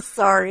 Yeah. I'm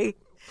sorry.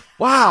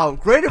 Wow,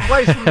 great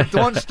advice from the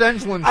Dawn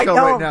Stenslin show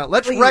right now.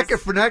 Let's wreck it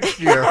for next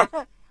year.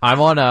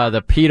 I'm on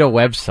the PETA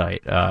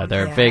website.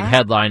 Their big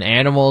headline,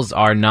 "Animals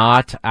are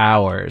not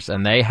ours."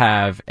 And they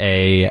have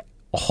a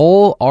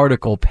whole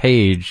article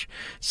page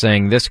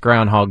saying this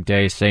Groundhog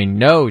Day, saying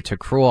no to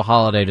cruel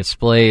holiday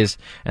displays.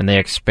 And they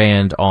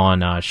expand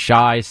on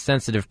shy,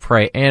 sensitive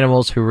prey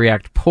animals who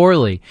react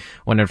poorly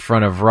when in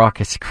front of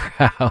raucous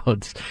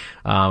crowds.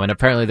 And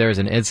apparently there was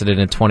an incident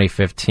in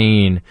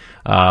 2015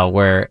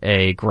 where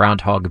a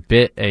groundhog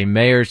bit a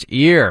mayor's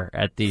ear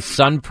at the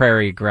Sun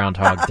Prairie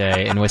Groundhog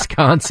Day in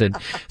Wisconsin.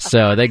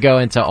 So they go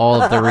into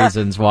all of the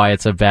reasons why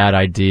it's a bad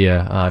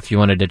idea, if you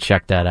wanted to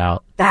check that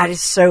out. That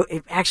is so...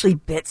 It actually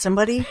bit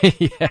somebody?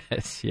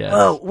 Yes.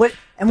 Oh, what...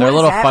 And they're what a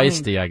little does that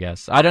feisty, mean? I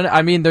guess.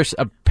 I mean, there's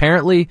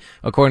apparently,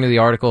 according to the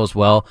article as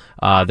well,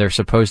 they're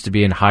supposed to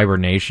be in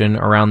hibernation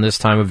around this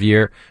time of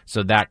year.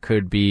 So that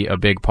could be a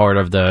big part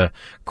of the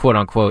quote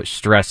unquote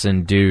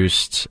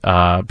stress-induced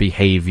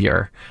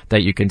behavior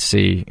that you can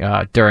see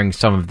during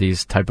some of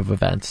these type of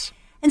events.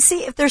 And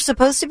see, if they're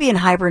supposed to be in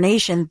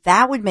hibernation,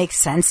 that would make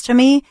sense to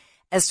me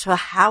as to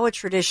how a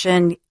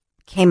tradition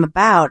came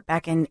about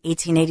back in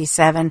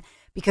 1887,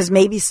 because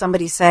maybe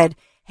somebody said,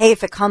 hey,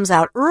 if it comes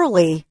out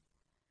early...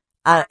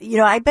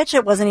 I bet you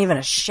it wasn't even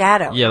a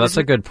shadow. Yeah, that's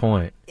a good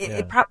point.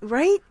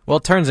 Right? Well,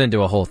 it turns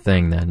into a whole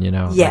thing then,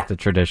 like the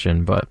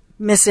tradition, but...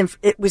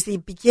 It was the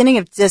beginning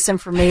of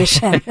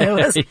disinformation.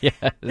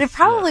 It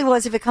probably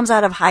was. If it comes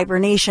out of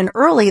hibernation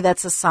early,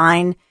 that's a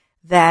sign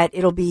that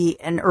it'll be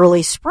an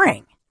early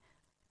spring.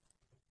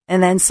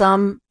 And then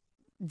some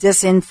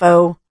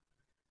disinfo,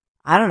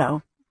 I don't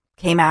know,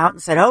 came out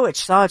and said, oh, it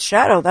saw its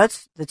shadow.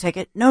 That's the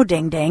ticket. No,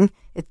 ding, ding.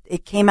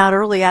 It came out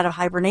early out of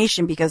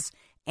hibernation because...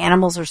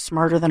 animals are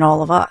smarter than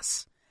all of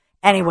us.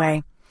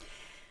 Anyway,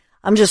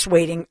 I'm just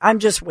waiting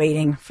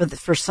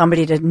for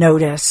somebody to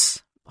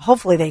notice.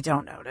 Hopefully they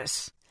don't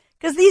notice.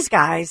 Because these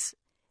guys,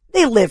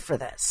 they live for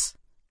this,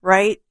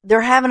 right?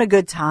 They're having a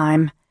good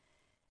time.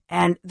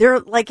 And they're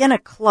like in a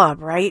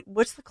club, right?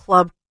 What's the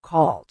club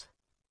called?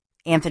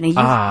 Anthony, you've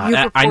reported on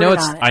it.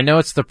 I know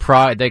it's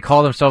they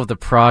call themselves the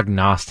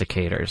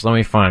prognosticators. Let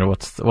me find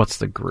what's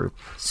the group.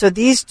 So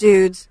these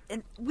dudes,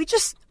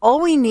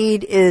 all we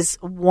need is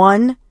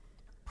one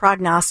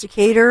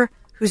prognosticator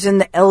who's in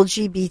the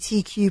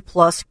LGBTQ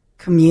plus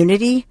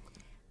community,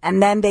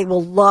 and then they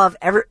will love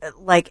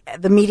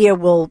the media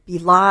will be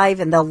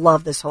live and they'll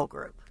love this whole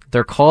group.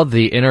 They're called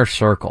the Inner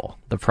Circle,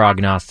 the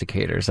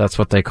prognosticators. That's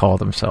what they call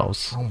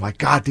themselves. Oh my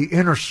God, the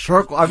Inner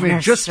Circle! I mean,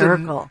 just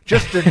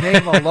the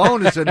name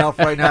alone is enough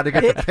right now to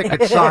get the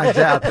picket signs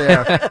out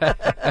there.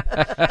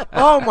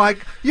 Oh my!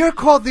 You're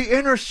called the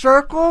Inner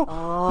Circle?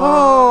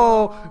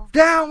 Oh,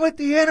 down with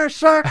the Inner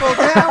Circle!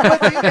 Down with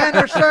the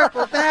Inner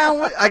Circle! Down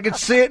with... I can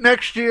see it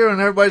next year,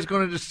 and everybody's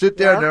going to just sit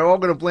there, and they're all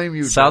going to blame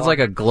you. Sounds like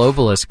a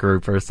globalist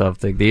group or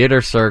something. The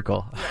Inner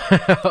Circle,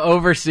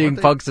 overseeing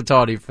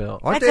Punxsutawney Phil.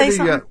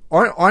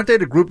 Aren't they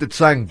the group that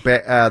sang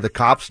the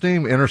Cops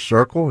theme, Inner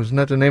Circle? Isn't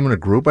that the name of the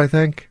group, I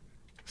think?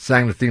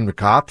 Sang the theme, The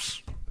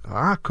Cops?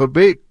 Could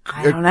be.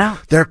 I don't know.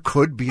 There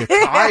could be a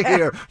tie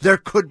here. There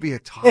could be a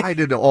tie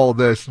to all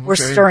this. We're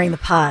stirring the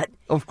pot.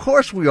 Of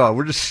course we are.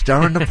 We're just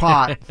stirring the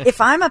pot.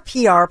 If I'm a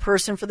PR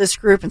person for this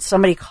group and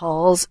somebody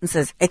calls and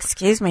says,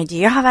 excuse me, do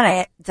you have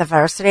any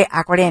diversity,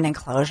 equity, and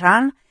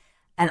inclusion?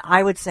 And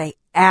I would say,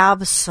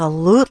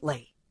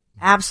 absolutely.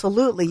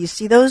 Absolutely. You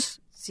see those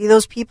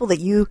people that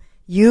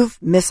you've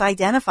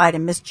misidentified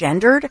and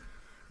misgendered?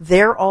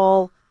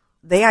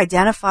 They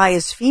identify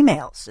as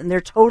females, and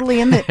they're totally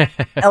in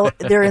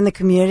the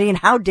community. And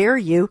how dare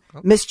you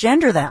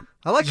misgender them?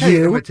 I like how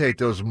you imitate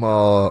those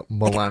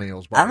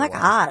millennials. Oh my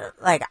God!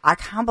 I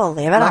can't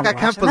believe it. I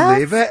can't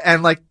believe it,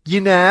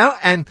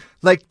 and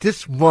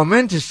this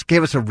woman just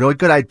gave us a really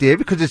good idea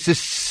because it's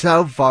just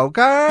so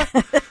vulgar.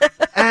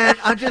 And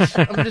I'm just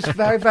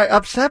very, very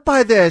upset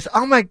by this.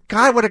 Oh my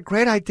God, what a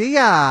great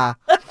idea.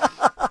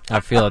 I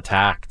feel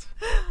attacked.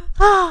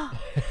 Well,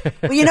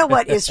 you know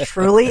what is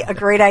truly a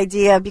great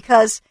idea?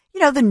 Because,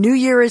 the new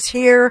year is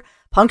here.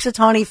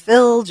 Punxsutawney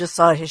Phil just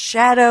saw his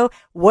shadow.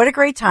 What a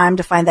great time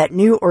to find that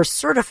new or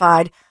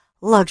certified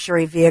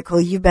luxury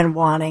vehicle you've been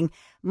wanting.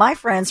 My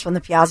friends from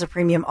the Piazza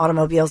Premium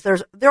Automobiles,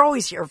 they're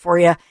always here for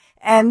you,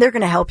 and they're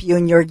going to help you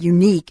in your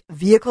unique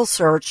vehicle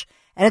search,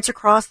 and it's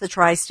across the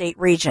tri-state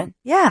region.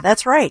 Yeah,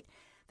 that's right.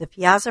 The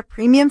Piazza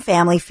Premium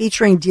family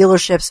featuring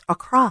dealerships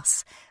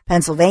across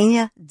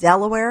Pennsylvania,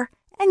 Delaware,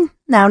 and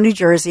now New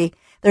Jersey.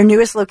 Their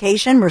newest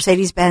location,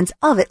 Mercedes-Benz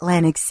of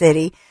Atlantic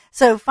City.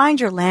 So find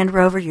your Land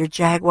Rover, your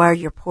Jaguar,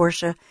 your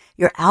Porsche,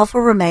 your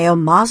Alfa Romeo,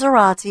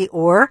 Maserati,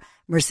 or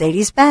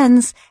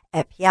Mercedes-Benz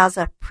at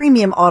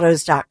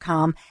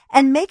PiazzaPremiumAutos.com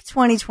and make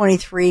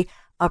 2023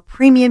 a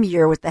premium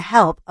year with the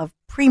help of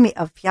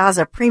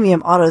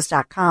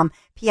PiazzaPremiumAutos.com,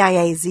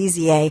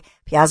 Piazza,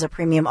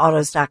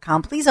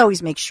 PiazzaPremiumAutos.com. Please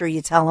always make sure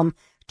you tell them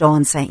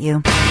Dawn sent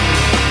you.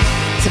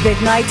 It's a big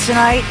night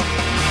tonight.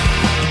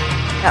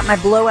 Got my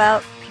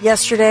blowout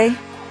yesterday.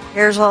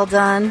 Hair's all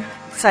done.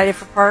 Excited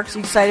for Parks?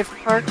 You excited for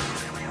Parks?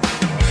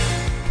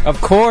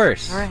 Of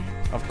course. All right.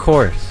 Of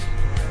course.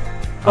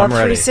 Club I'm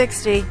ready.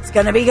 360. It's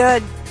going to be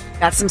good.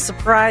 Got some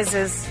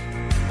surprises.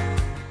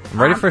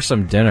 I'm ready for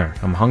some dinner.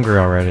 I'm hungry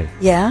already.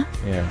 Yeah?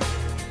 Yeah.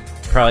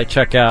 Probably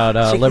check out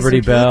Chickies Liberty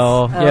and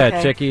Bell. Pete's? Oh, yeah,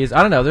 okay. Chickies.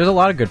 I don't know. There's a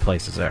lot of good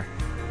places there.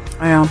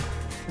 I know.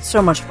 It's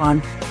so much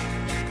fun.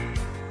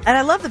 And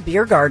I love the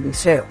beer garden,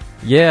 too.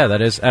 Yeah,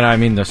 that is. And I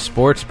mean, the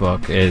sports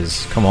book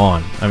is, come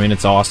on. I mean,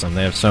 it's awesome.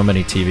 They have so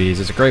many TVs.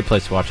 It's a great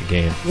place to watch a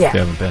game Yeah. if you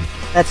haven't been.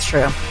 That's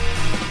true.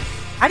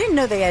 I didn't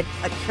know they had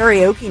a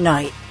karaoke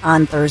night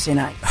on Thursday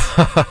night.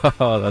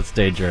 Oh, that's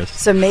dangerous.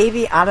 So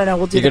maybe, I don't know,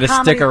 we'll do You're the going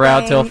to stick comedy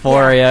around thing. till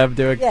 4 a.m.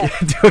 Do a Yeah.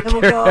 do a And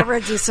we'll go over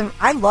and do some,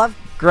 I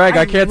Greg,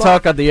 I can't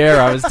talk on the air.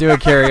 I was doing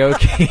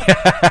karaoke.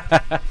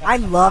 I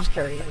love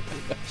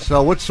karaoke.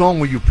 So what song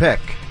will you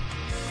pick?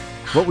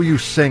 What will you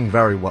sing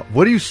very well?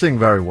 What do you sing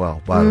very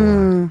well, by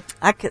the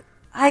way?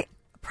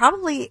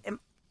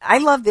 I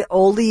love the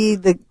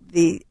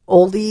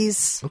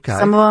oldies. Okay.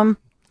 Some of them.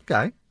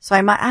 Okay. So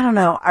I don't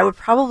know. I would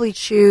probably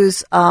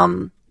choose, I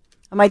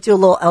might do a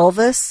little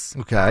Elvis.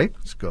 Okay.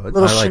 It's good. A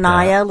little I like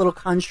Shania, that. a little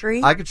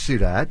country. I could see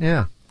that,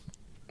 yeah.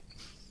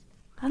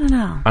 I don't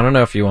know. I don't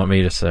know if you want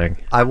me to sing.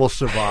 I Will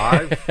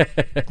Survive.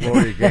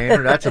 Gloria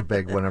Gaynor. That's a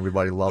big one.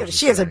 Everybody loves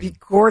She has a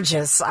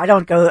gorgeous. I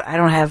don't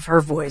have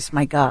her voice.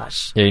 My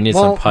gosh. Yeah, you need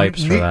some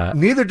pipes for that.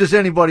 Neither does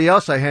anybody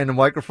else. I hand the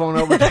microphone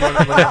over to when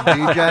I'm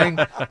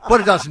DJing,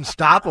 but it doesn't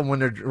stop them when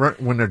they're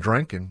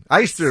drinking. I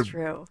used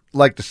to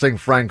like to sing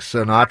Frank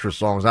Sinatra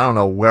songs. I don't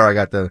know where I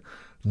got the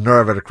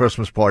nerve at a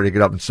Christmas party to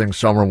get up and sing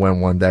Summer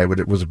Wind one day,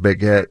 but it was a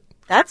big hit.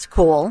 That's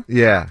cool.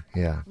 Yeah,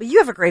 yeah. But you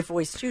have a great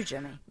voice too,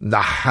 Jimmy. Nah,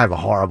 I have a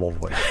horrible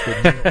voice.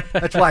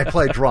 That's why I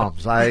play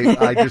drums.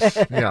 I just,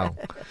 I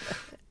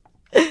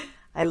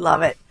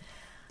love it.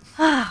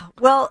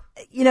 Well,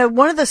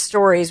 one of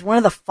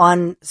the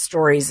fun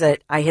stories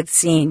that I had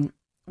seen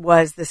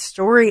was the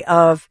story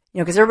of,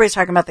 because everybody's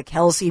talking about the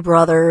Kelce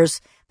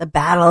brothers, the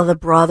Battle of the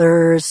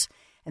Brothers,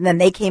 and then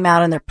they came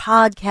out on their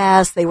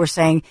podcast. They were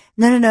saying,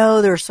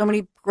 no, there are so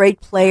many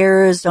great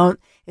players. Don't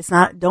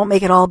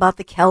make it all about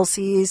the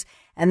Kelces.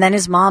 And then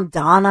his mom,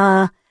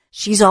 Donna,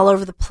 she's all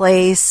over the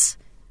place.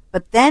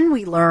 But then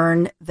we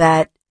learn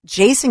that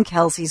Jason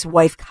Kelce's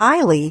wife,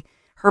 Kylie,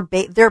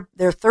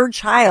 their third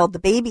child, the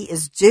baby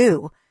is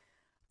due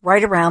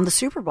right around the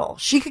Super Bowl.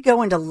 She could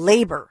go into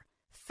labor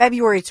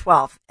February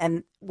 12th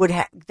and would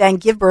then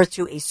give birth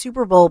to a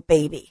Super Bowl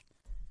baby.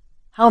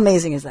 How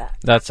amazing is that?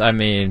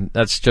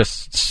 That's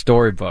just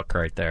storybook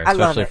right there,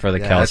 especially for the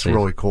Kelce. That's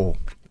really cool.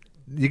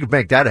 You could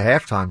make that a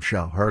halftime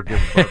show. Her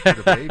giving birth to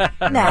the baby.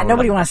 Nah,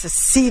 nobody wants to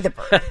see the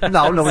birth.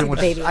 No, nobody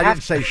wants. I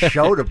didn't say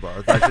show the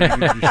birth. I said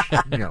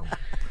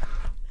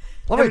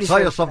Let me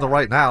tell you something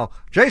right now.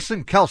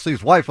 Jason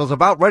Kelce's wife was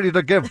about ready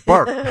to give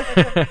birth.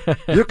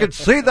 You could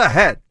see the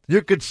head.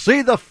 You could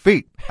see the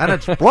feet. And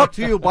it's brought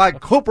to you by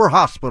Cooper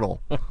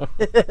Hospital.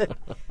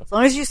 As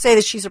long as you say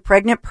that she's a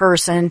pregnant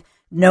person,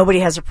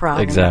 nobody has a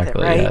problem with it,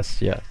 right?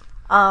 Yes.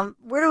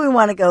 Where do we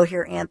want to go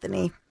here,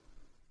 Anthony?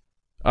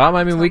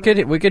 We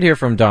could hear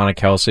from Donna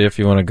Kelce if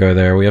you want to go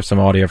there. We have some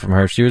audio from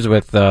her. She was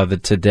with the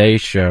Today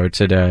Show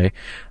today,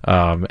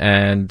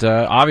 and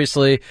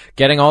obviously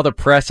getting all the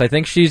press. I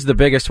think she's the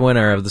biggest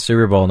winner of the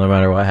Super Bowl, no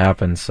matter what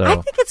happens. So I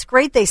think it's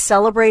great they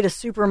celebrate a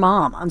super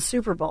mom on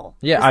Super Bowl.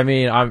 Yeah,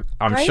 I'm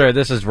right? sure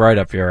this is right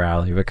up your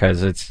alley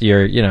because it's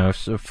your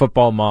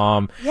football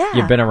mom. Yeah.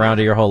 You've been around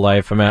it your whole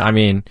life.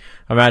 Imagine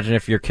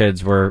if your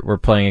kids were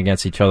playing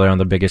against each other on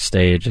the biggest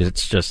stage.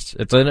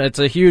 It's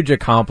a huge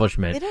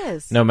accomplishment. It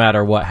is. No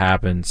matter what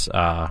happens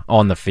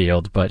on the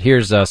field. But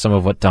here's some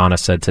of what Donna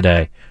said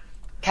today.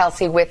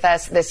 Kelce with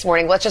us this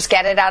morning. Let's just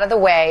get it out of the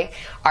way.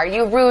 Are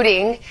you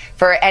rooting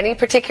for any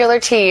particular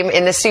team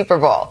in the Super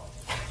Bowl?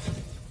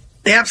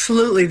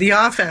 Absolutely, the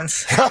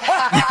offense. Every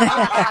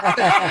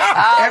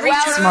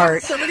time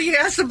smart. somebody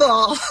has the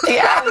ball.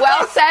 Yeah,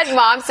 well said,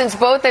 Mom, since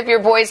both of your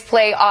boys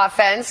play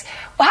offense.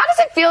 Well, how does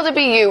it feel to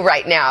be you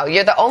right now?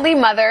 You're the only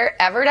mother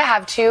ever to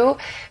have two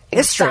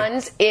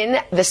sons in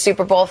the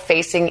Super Bowl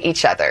facing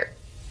each other.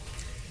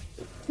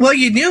 Well,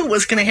 you knew it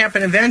was going to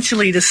happen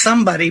eventually to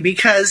somebody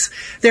because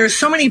there are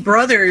so many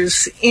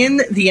brothers in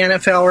the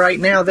NFL right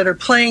now that are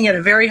playing at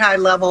a very high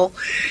level.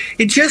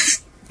 It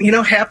just,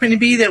 happened to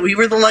be that we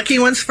were the lucky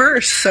ones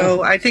first.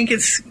 So I think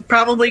it's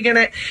probably going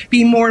to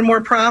be more and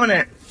more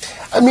prominent.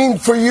 I mean,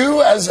 for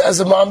you as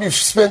a mom, you've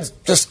spent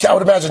I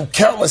would imagine,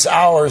 countless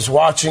hours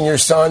watching your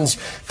sons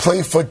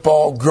play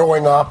football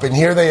growing up, and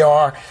here they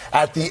are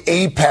at the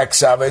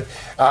apex of it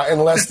in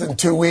less than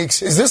 2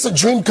 weeks. Is this a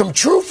dream come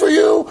true for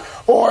you,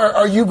 or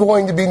are you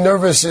going to be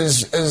nervous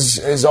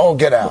as all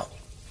get out?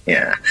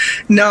 Yeah.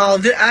 No,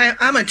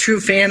 I'm a true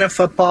fan of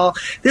football.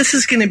 This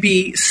is going to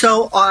be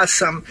so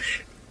awesome.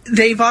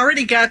 They've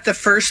already got the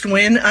first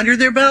win under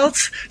their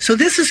belts, so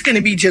this is going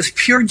to be just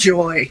pure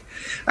joy.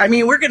 I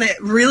mean, we're going to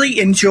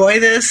really enjoy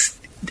this,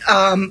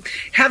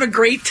 have a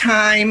great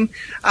time.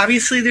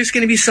 Obviously, there's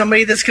going to be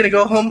somebody that's going to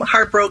go home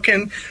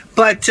heartbroken,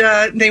 but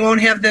they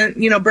won't have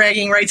the,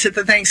 bragging rights at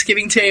the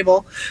Thanksgiving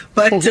table.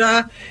 But,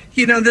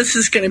 this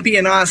is going to be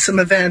an awesome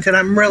event, and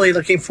I'm really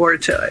looking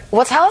forward to it.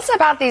 Well, tell us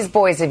about these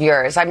boys of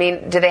yours. I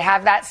mean, do they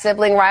have that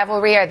sibling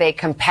rivalry? Are they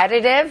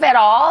competitive at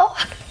all?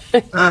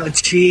 Oh,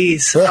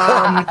 geez.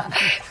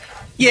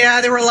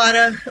 Yeah, there were a lot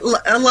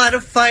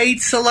of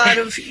fights, a lot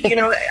of,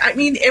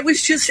 it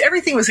was just,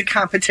 everything was a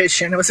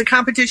competition. It was a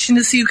competition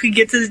to see who could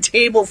get to the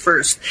table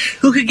first,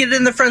 who could get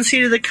in the front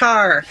seat of the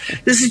car.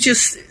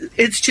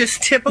 It's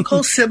just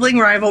typical sibling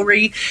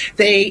rivalry.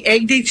 They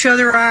egged each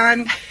other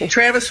on.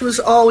 Travis was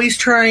always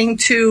trying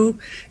to,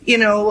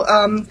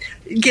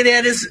 get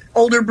at his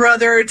older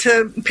brother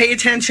to pay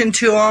attention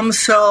to him.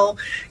 So,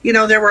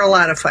 there were a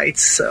lot of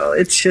fights. So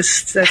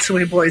that's the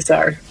way boys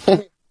are.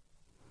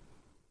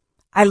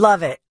 I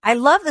love it. I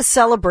love the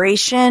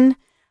celebration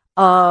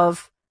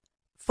of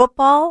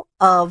football,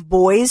 of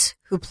boys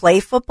who play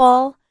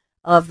football,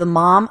 of the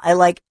mom. I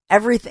like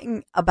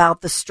everything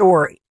about the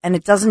story. And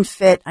it doesn't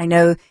fit. I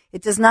know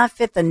it does not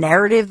fit the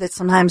narrative that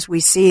sometimes we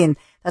see. And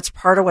that's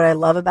part of what I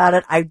love about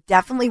it. I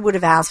definitely would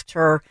have asked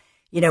her,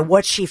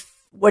 what she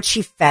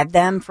fed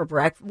them for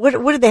breakfast.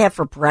 What did they have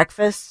for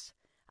breakfast?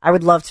 I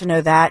would love to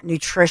know that.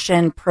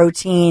 Nutrition,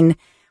 protein.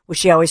 Was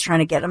she always trying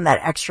to get them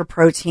that extra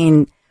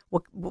protein?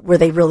 Were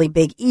they really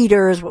big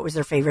eaters? What was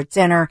their favorite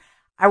dinner?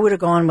 I would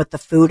have gone with the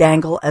food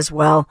angle as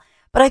well.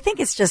 But I think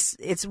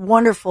it's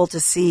wonderful to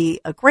see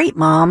a great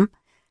mom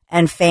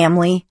and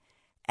family.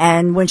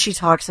 And when she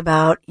talks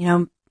about,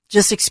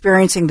 just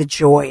experiencing the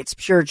joy, it's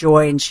pure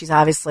joy. And she's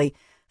obviously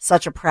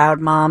such a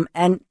proud mom.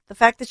 And the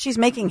fact that she's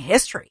making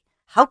history.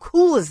 How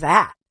cool is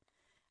that?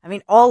 I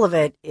mean, all of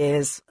it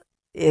is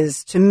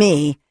to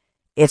me,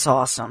 it's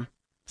awesome.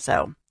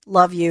 So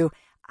love you.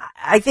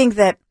 I think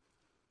that,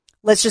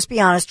 let's just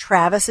be honest,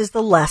 Travis is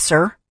the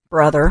lesser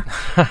brother.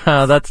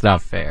 That's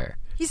not fair.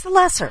 He's the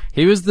lesser.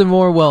 He was the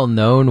more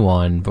well-known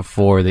one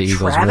before the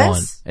Eagles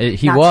Travis? won.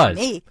 He not was.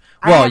 To me.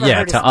 Well,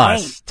 yeah, to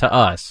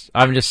us.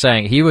 I'm just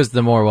saying he was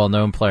the more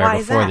well-known player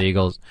before the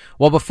Eagles.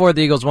 Well, before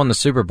the Eagles won the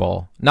Super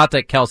Bowl. Not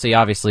that Kelce,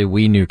 obviously,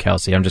 we knew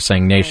Kelce. I'm just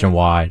saying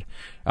nationwide.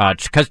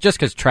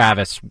 Because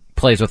Travis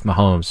plays with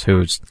Mahomes,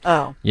 who's,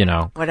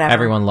 whatever.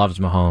 Everyone loves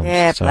Mahomes.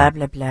 Yeah, so. blah,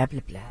 blah, blah,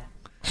 blah, blah.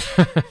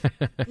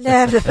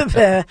 Blah, blah,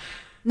 blah.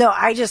 No,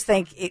 I just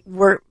think I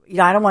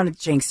don't want to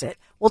jinx it.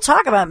 We'll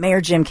talk about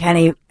Mayor Jim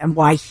Kenney and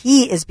why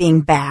he is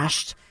being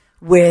bashed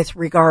with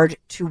regard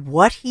to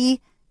what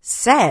he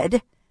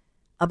said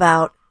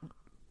about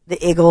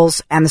the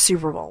Eagles and the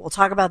Super Bowl. We'll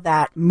talk about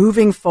that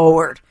moving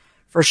forward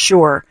for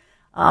sure.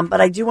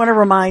 But I do want to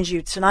remind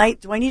you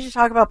tonight, do I need to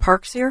talk about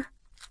parks here?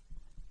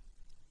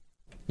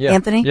 Yeah.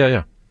 Anthony?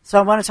 Yeah. So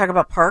I want to talk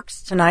about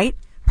parks tonight.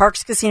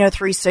 Parks Casino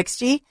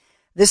 360.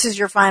 This is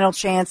your final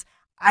chance.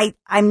 I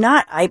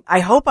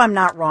hope I'm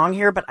not wrong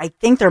here, but I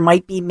think there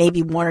might be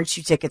maybe 1 or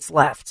 2 tickets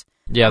left.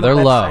 Yeah, they're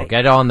low.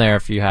 Get on there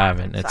if you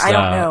haven't. It's I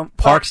don't know.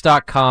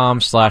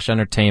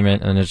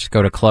 Parks.com/entertainment, and then just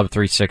go to Club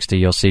 360.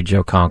 You'll see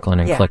Joe Conklin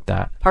and click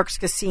that.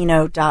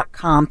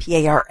 Parkscasino.com,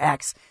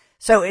 PARX.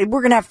 So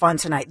we're going to have fun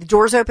tonight. The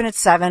doors open at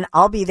 7.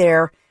 I'll be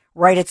there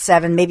right at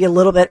 7, maybe a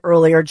little bit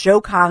earlier. Joe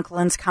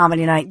Conklin's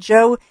comedy night.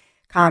 Joe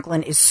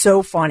Conklin is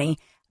so funny.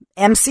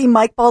 MC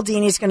Mike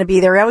Baldini is going to be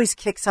there. He always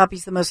kicks up.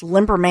 He's the most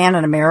limber man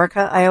in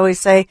America, I always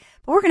say.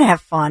 But we're going to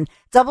have fun.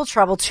 Double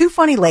Trouble, 2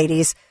 funny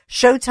ladies,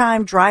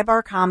 Showtime, Dry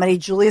Bar Comedy,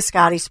 Julia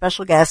Scotti,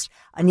 special guest,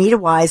 Anita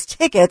Wise,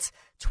 tickets,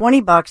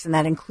 $20, and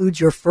that includes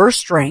your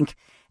first drink.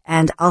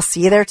 And I'll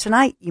see you there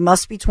tonight. You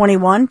must be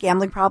 21.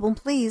 Gambling problem,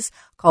 please.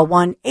 Call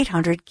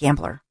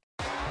 1-800-GAMBLER.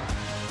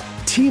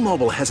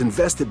 T-Mobile has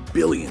invested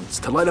billions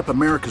to light up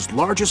America's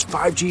largest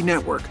 5G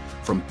network,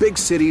 from big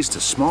cities to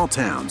small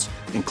towns,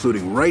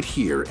 including right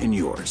here in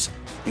yours.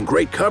 And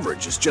great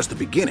coverage is just the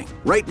beginning.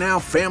 Right now,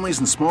 families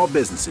and small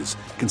businesses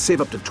can save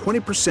up to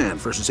 20%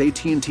 versus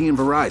AT&T and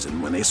Verizon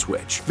when they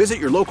switch. Visit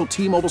your local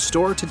T-Mobile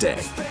store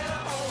today.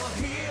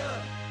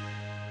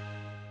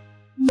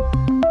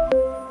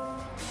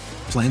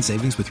 Plan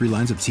savings with 3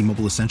 lines of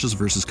T-Mobile Essentials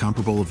versus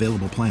comparable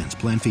available plans.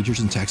 Plan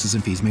features and taxes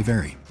and fees may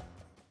vary.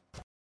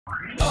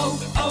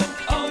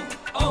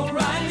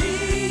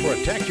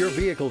 Protect your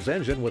vehicle's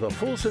engine with a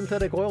full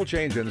synthetic oil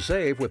change and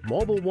save with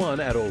Mobil 1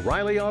 at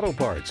O'Reilly Auto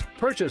Parts.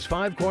 Purchase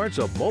 5 quarts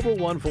of Mobil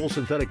 1 full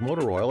synthetic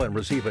motor oil and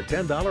receive a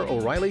 $10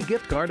 O'Reilly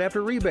gift card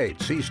after rebate.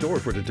 See store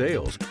for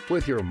details.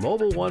 With your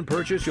Mobil 1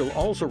 purchase, you'll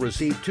also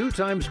receive 2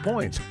 times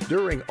points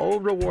during O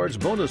Rewards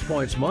Bonus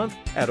Points Month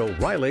at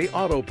O'Reilly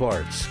Auto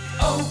Parts.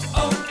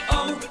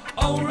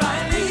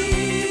 O'Reilly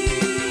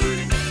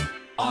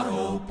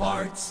Auto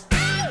Parts.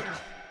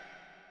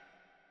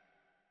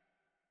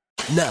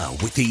 Now,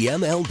 with the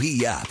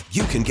MLB app,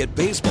 you can get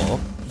baseball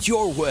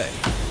your way.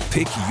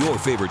 Pick your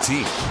favorite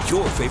team,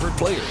 your favorite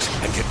players,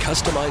 and get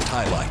customized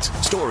highlights,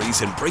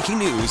 stories, and breaking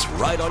news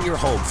right on your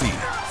home feed.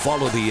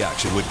 Follow the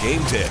action with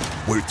Game Day,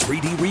 where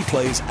 3D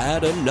replays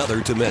add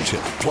another dimension.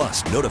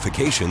 Plus,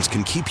 notifications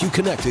can keep you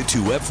connected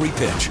to every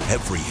pitch,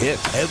 every hit,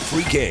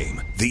 every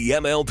game. The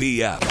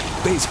MLB app.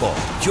 Baseball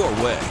your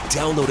way.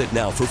 Download it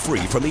now for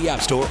free from the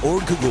App Store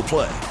or Google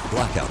Play.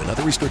 Blackout and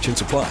other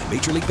restrictions apply.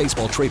 Major League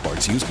Baseball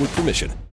trademarks used with permission.